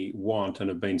personally want and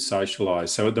have been socialised.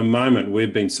 So at the moment,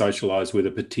 we've been socialised with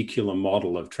a particular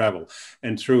model of travel,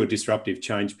 and through a disruptive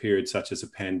change period such as a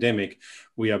pandemic,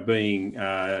 we are being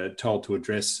told to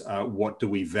address what do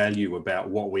we value about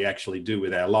what we actually do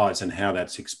with our lives and how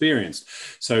that's experienced.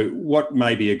 So what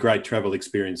may be a great travel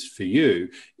experience for you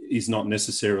is not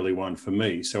necessarily one for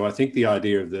me. So I think the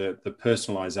idea of the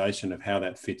personalisation of how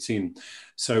that fits in.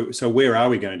 So where are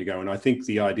we going to go? And I think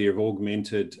the idea of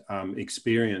augmented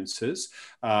experiences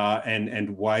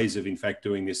and ways of, in fact,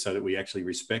 doing this so that we actually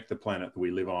respect the planet that we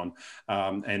live on,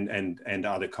 and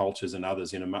other cultures and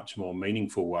others in a much more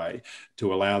meaningful way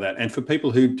to allow that. And for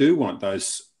people who do want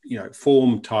those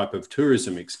form type of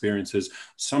tourism experiences,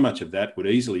 so much of that would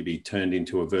easily be turned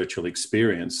into a virtual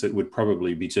experience that would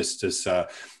probably be just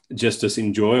as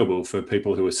enjoyable for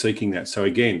people who are seeking that. So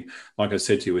again, like I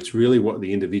said to you, it's really what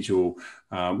the individual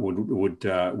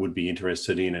would be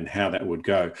interested in and how that would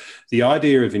go. The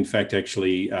idea of, in fact,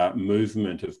 actually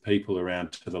movement of people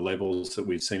around to the levels that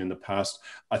we've seen in the past,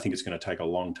 I think it's going to take a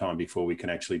long time before we can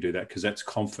actually do that, because that's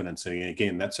confidence. And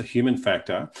again, that's a human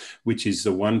factor, which is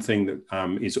the one thing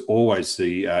that is always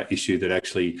the issue that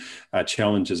actually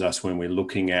challenges us when we're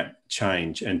looking at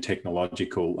change and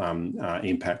technological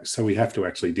impact. So we have to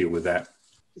actually deal with that.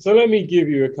 So let me give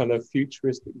you a kind of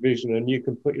futuristic vision, and you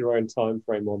can put your own time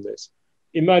frame on this.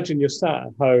 Imagine you're sat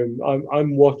at home.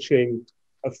 I'm watching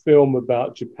a film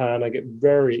about Japan. I get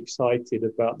very excited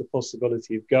about the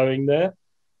possibility of going there.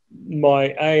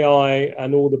 My AI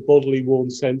and all the bodily worn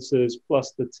sensors,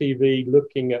 plus the TV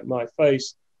looking at my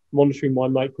face, monitoring my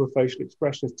microfacial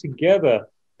expressions, together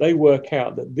they work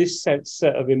out that this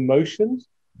set of emotions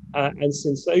and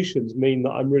sensations mean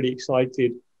that I'm really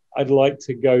excited. I'd like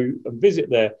to go and visit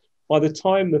there. By the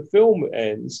time the film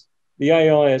ends, the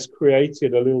AI has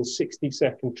created a little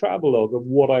 60-second travelogue of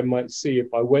what I might see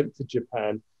if I went to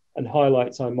Japan and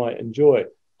highlights I might enjoy.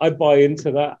 I buy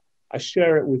into that. I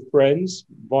share it with friends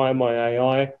via my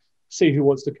AI, see who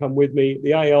wants to come with me.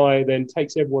 The AI then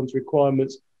takes everyone's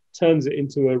requirements, turns it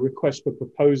into a request for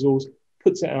proposals,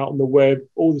 puts it out on the web.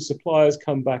 All the suppliers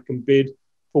come back and bid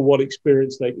for what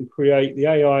experience they can create. The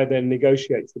AI then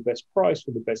negotiates the best price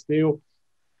for the best deal.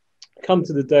 Come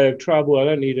to the day of travel, I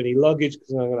don't need any luggage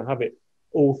because I'm going to have it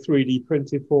all 3D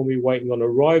printed for me waiting on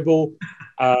arrival.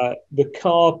 The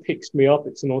car picks me up.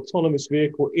 It's an autonomous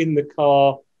vehicle in the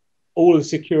car. All the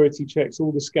security checks,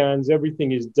 all the scans,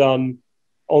 everything is done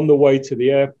on the way to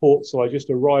the airport. So I just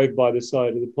arrive by the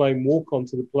side of the plane, walk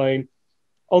onto the plane.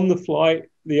 On the flight,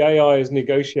 the AI has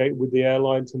negotiated with the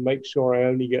airline to make sure I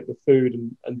only get the food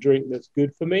and drink that's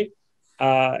good for me.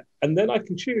 And then I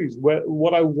can choose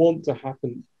what I want to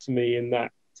happen to me in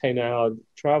that 10-hour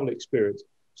travel experience.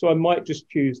 So I might just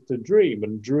choose to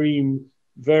dream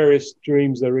various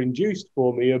dreams that are induced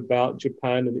for me about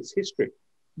Japan and its history.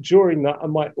 During that, I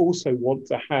might also want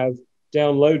to have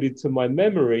downloaded to my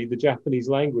memory the Japanese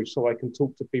language so I can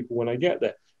talk to people when I get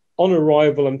there. On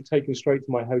arrival, I'm taken straight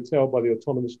to my hotel by the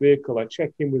autonomous vehicle. I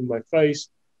check in with my face.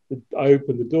 I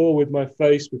open the door with my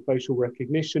face with facial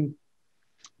recognition.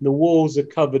 The walls are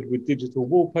covered with digital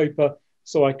wallpaper,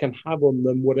 so I can have on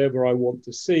them whatever I want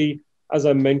to see. As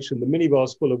I mentioned, the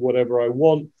minibar's full of whatever I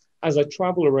want. as I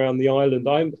travel around the island,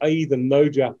 I either know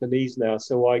Japanese now,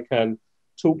 so I can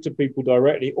talk to people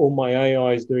directly, or my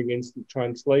AI is doing instant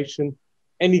translation.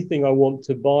 Anything I want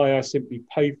to buy, I simply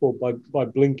pay for by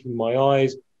blinking my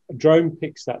eyes. A drone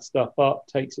picks that stuff up,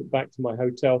 takes it back to my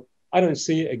hotel. I don't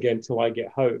see it again till I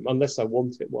get home, unless I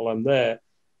want it while I'm there.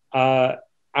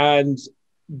 And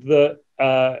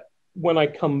when I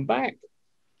come back,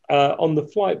 on the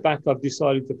flight back, I've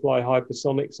decided to fly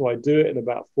hypersonic, so I do it in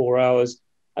about 4 hours.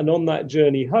 And on that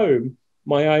journey home,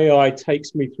 my AI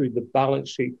takes me through the balance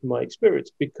sheet for my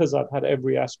experience, because I've had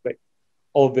every aspect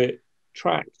of it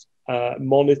tracked,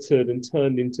 monitored, and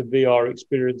turned into VR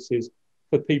experiences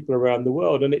for people around the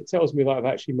world. And it tells me that I've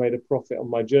actually made a profit on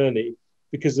my journey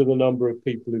because of the number of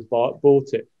people who've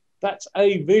bought it. That's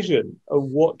a vision of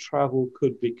what travel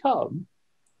could become.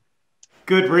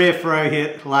 Good riff,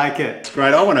 Rohit. Like it. It's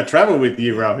great. I want to travel with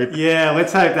you, Rohit. Yeah,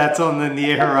 let's hope that's on the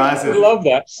near horizon. I love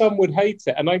that. Some would hate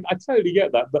it, and I totally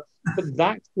get that. But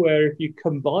that's where, if you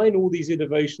combine all these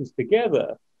innovations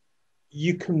together,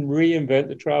 you can reinvent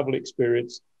the travel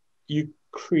experience. You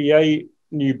create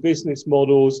new business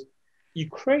models. You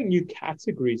create new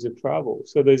categories of travel.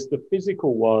 So there's the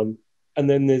physical one, and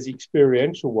then there's the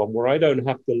experiential one, where I don't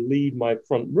have to leave my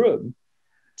front room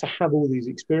to have all these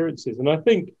experiences. And I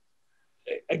think,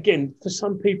 again, for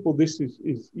some people, this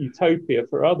is utopia.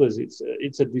 For others, it's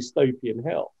a dystopian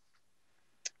hell.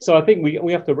 So I think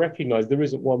we have to recognize there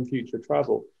isn't one future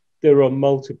travel. There are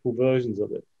multiple versions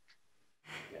of it.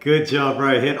 Good job,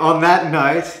 Rohit. On that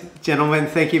note, gentlemen,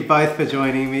 thank you both for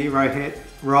joining me. Rohit,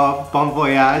 Rob, bon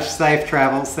voyage, safe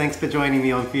travels. Thanks for joining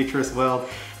me on Futurist World.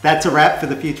 That's a wrap for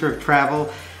the future of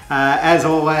travel. As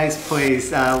always,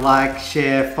 please like,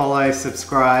 share, follow,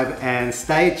 subscribe, and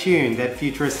stay tuned at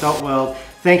futurist.world.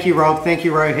 Thank you, Rob. Thank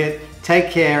you, Rohit. Take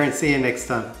care and see you next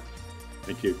time.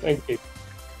 Thank you. Thank you.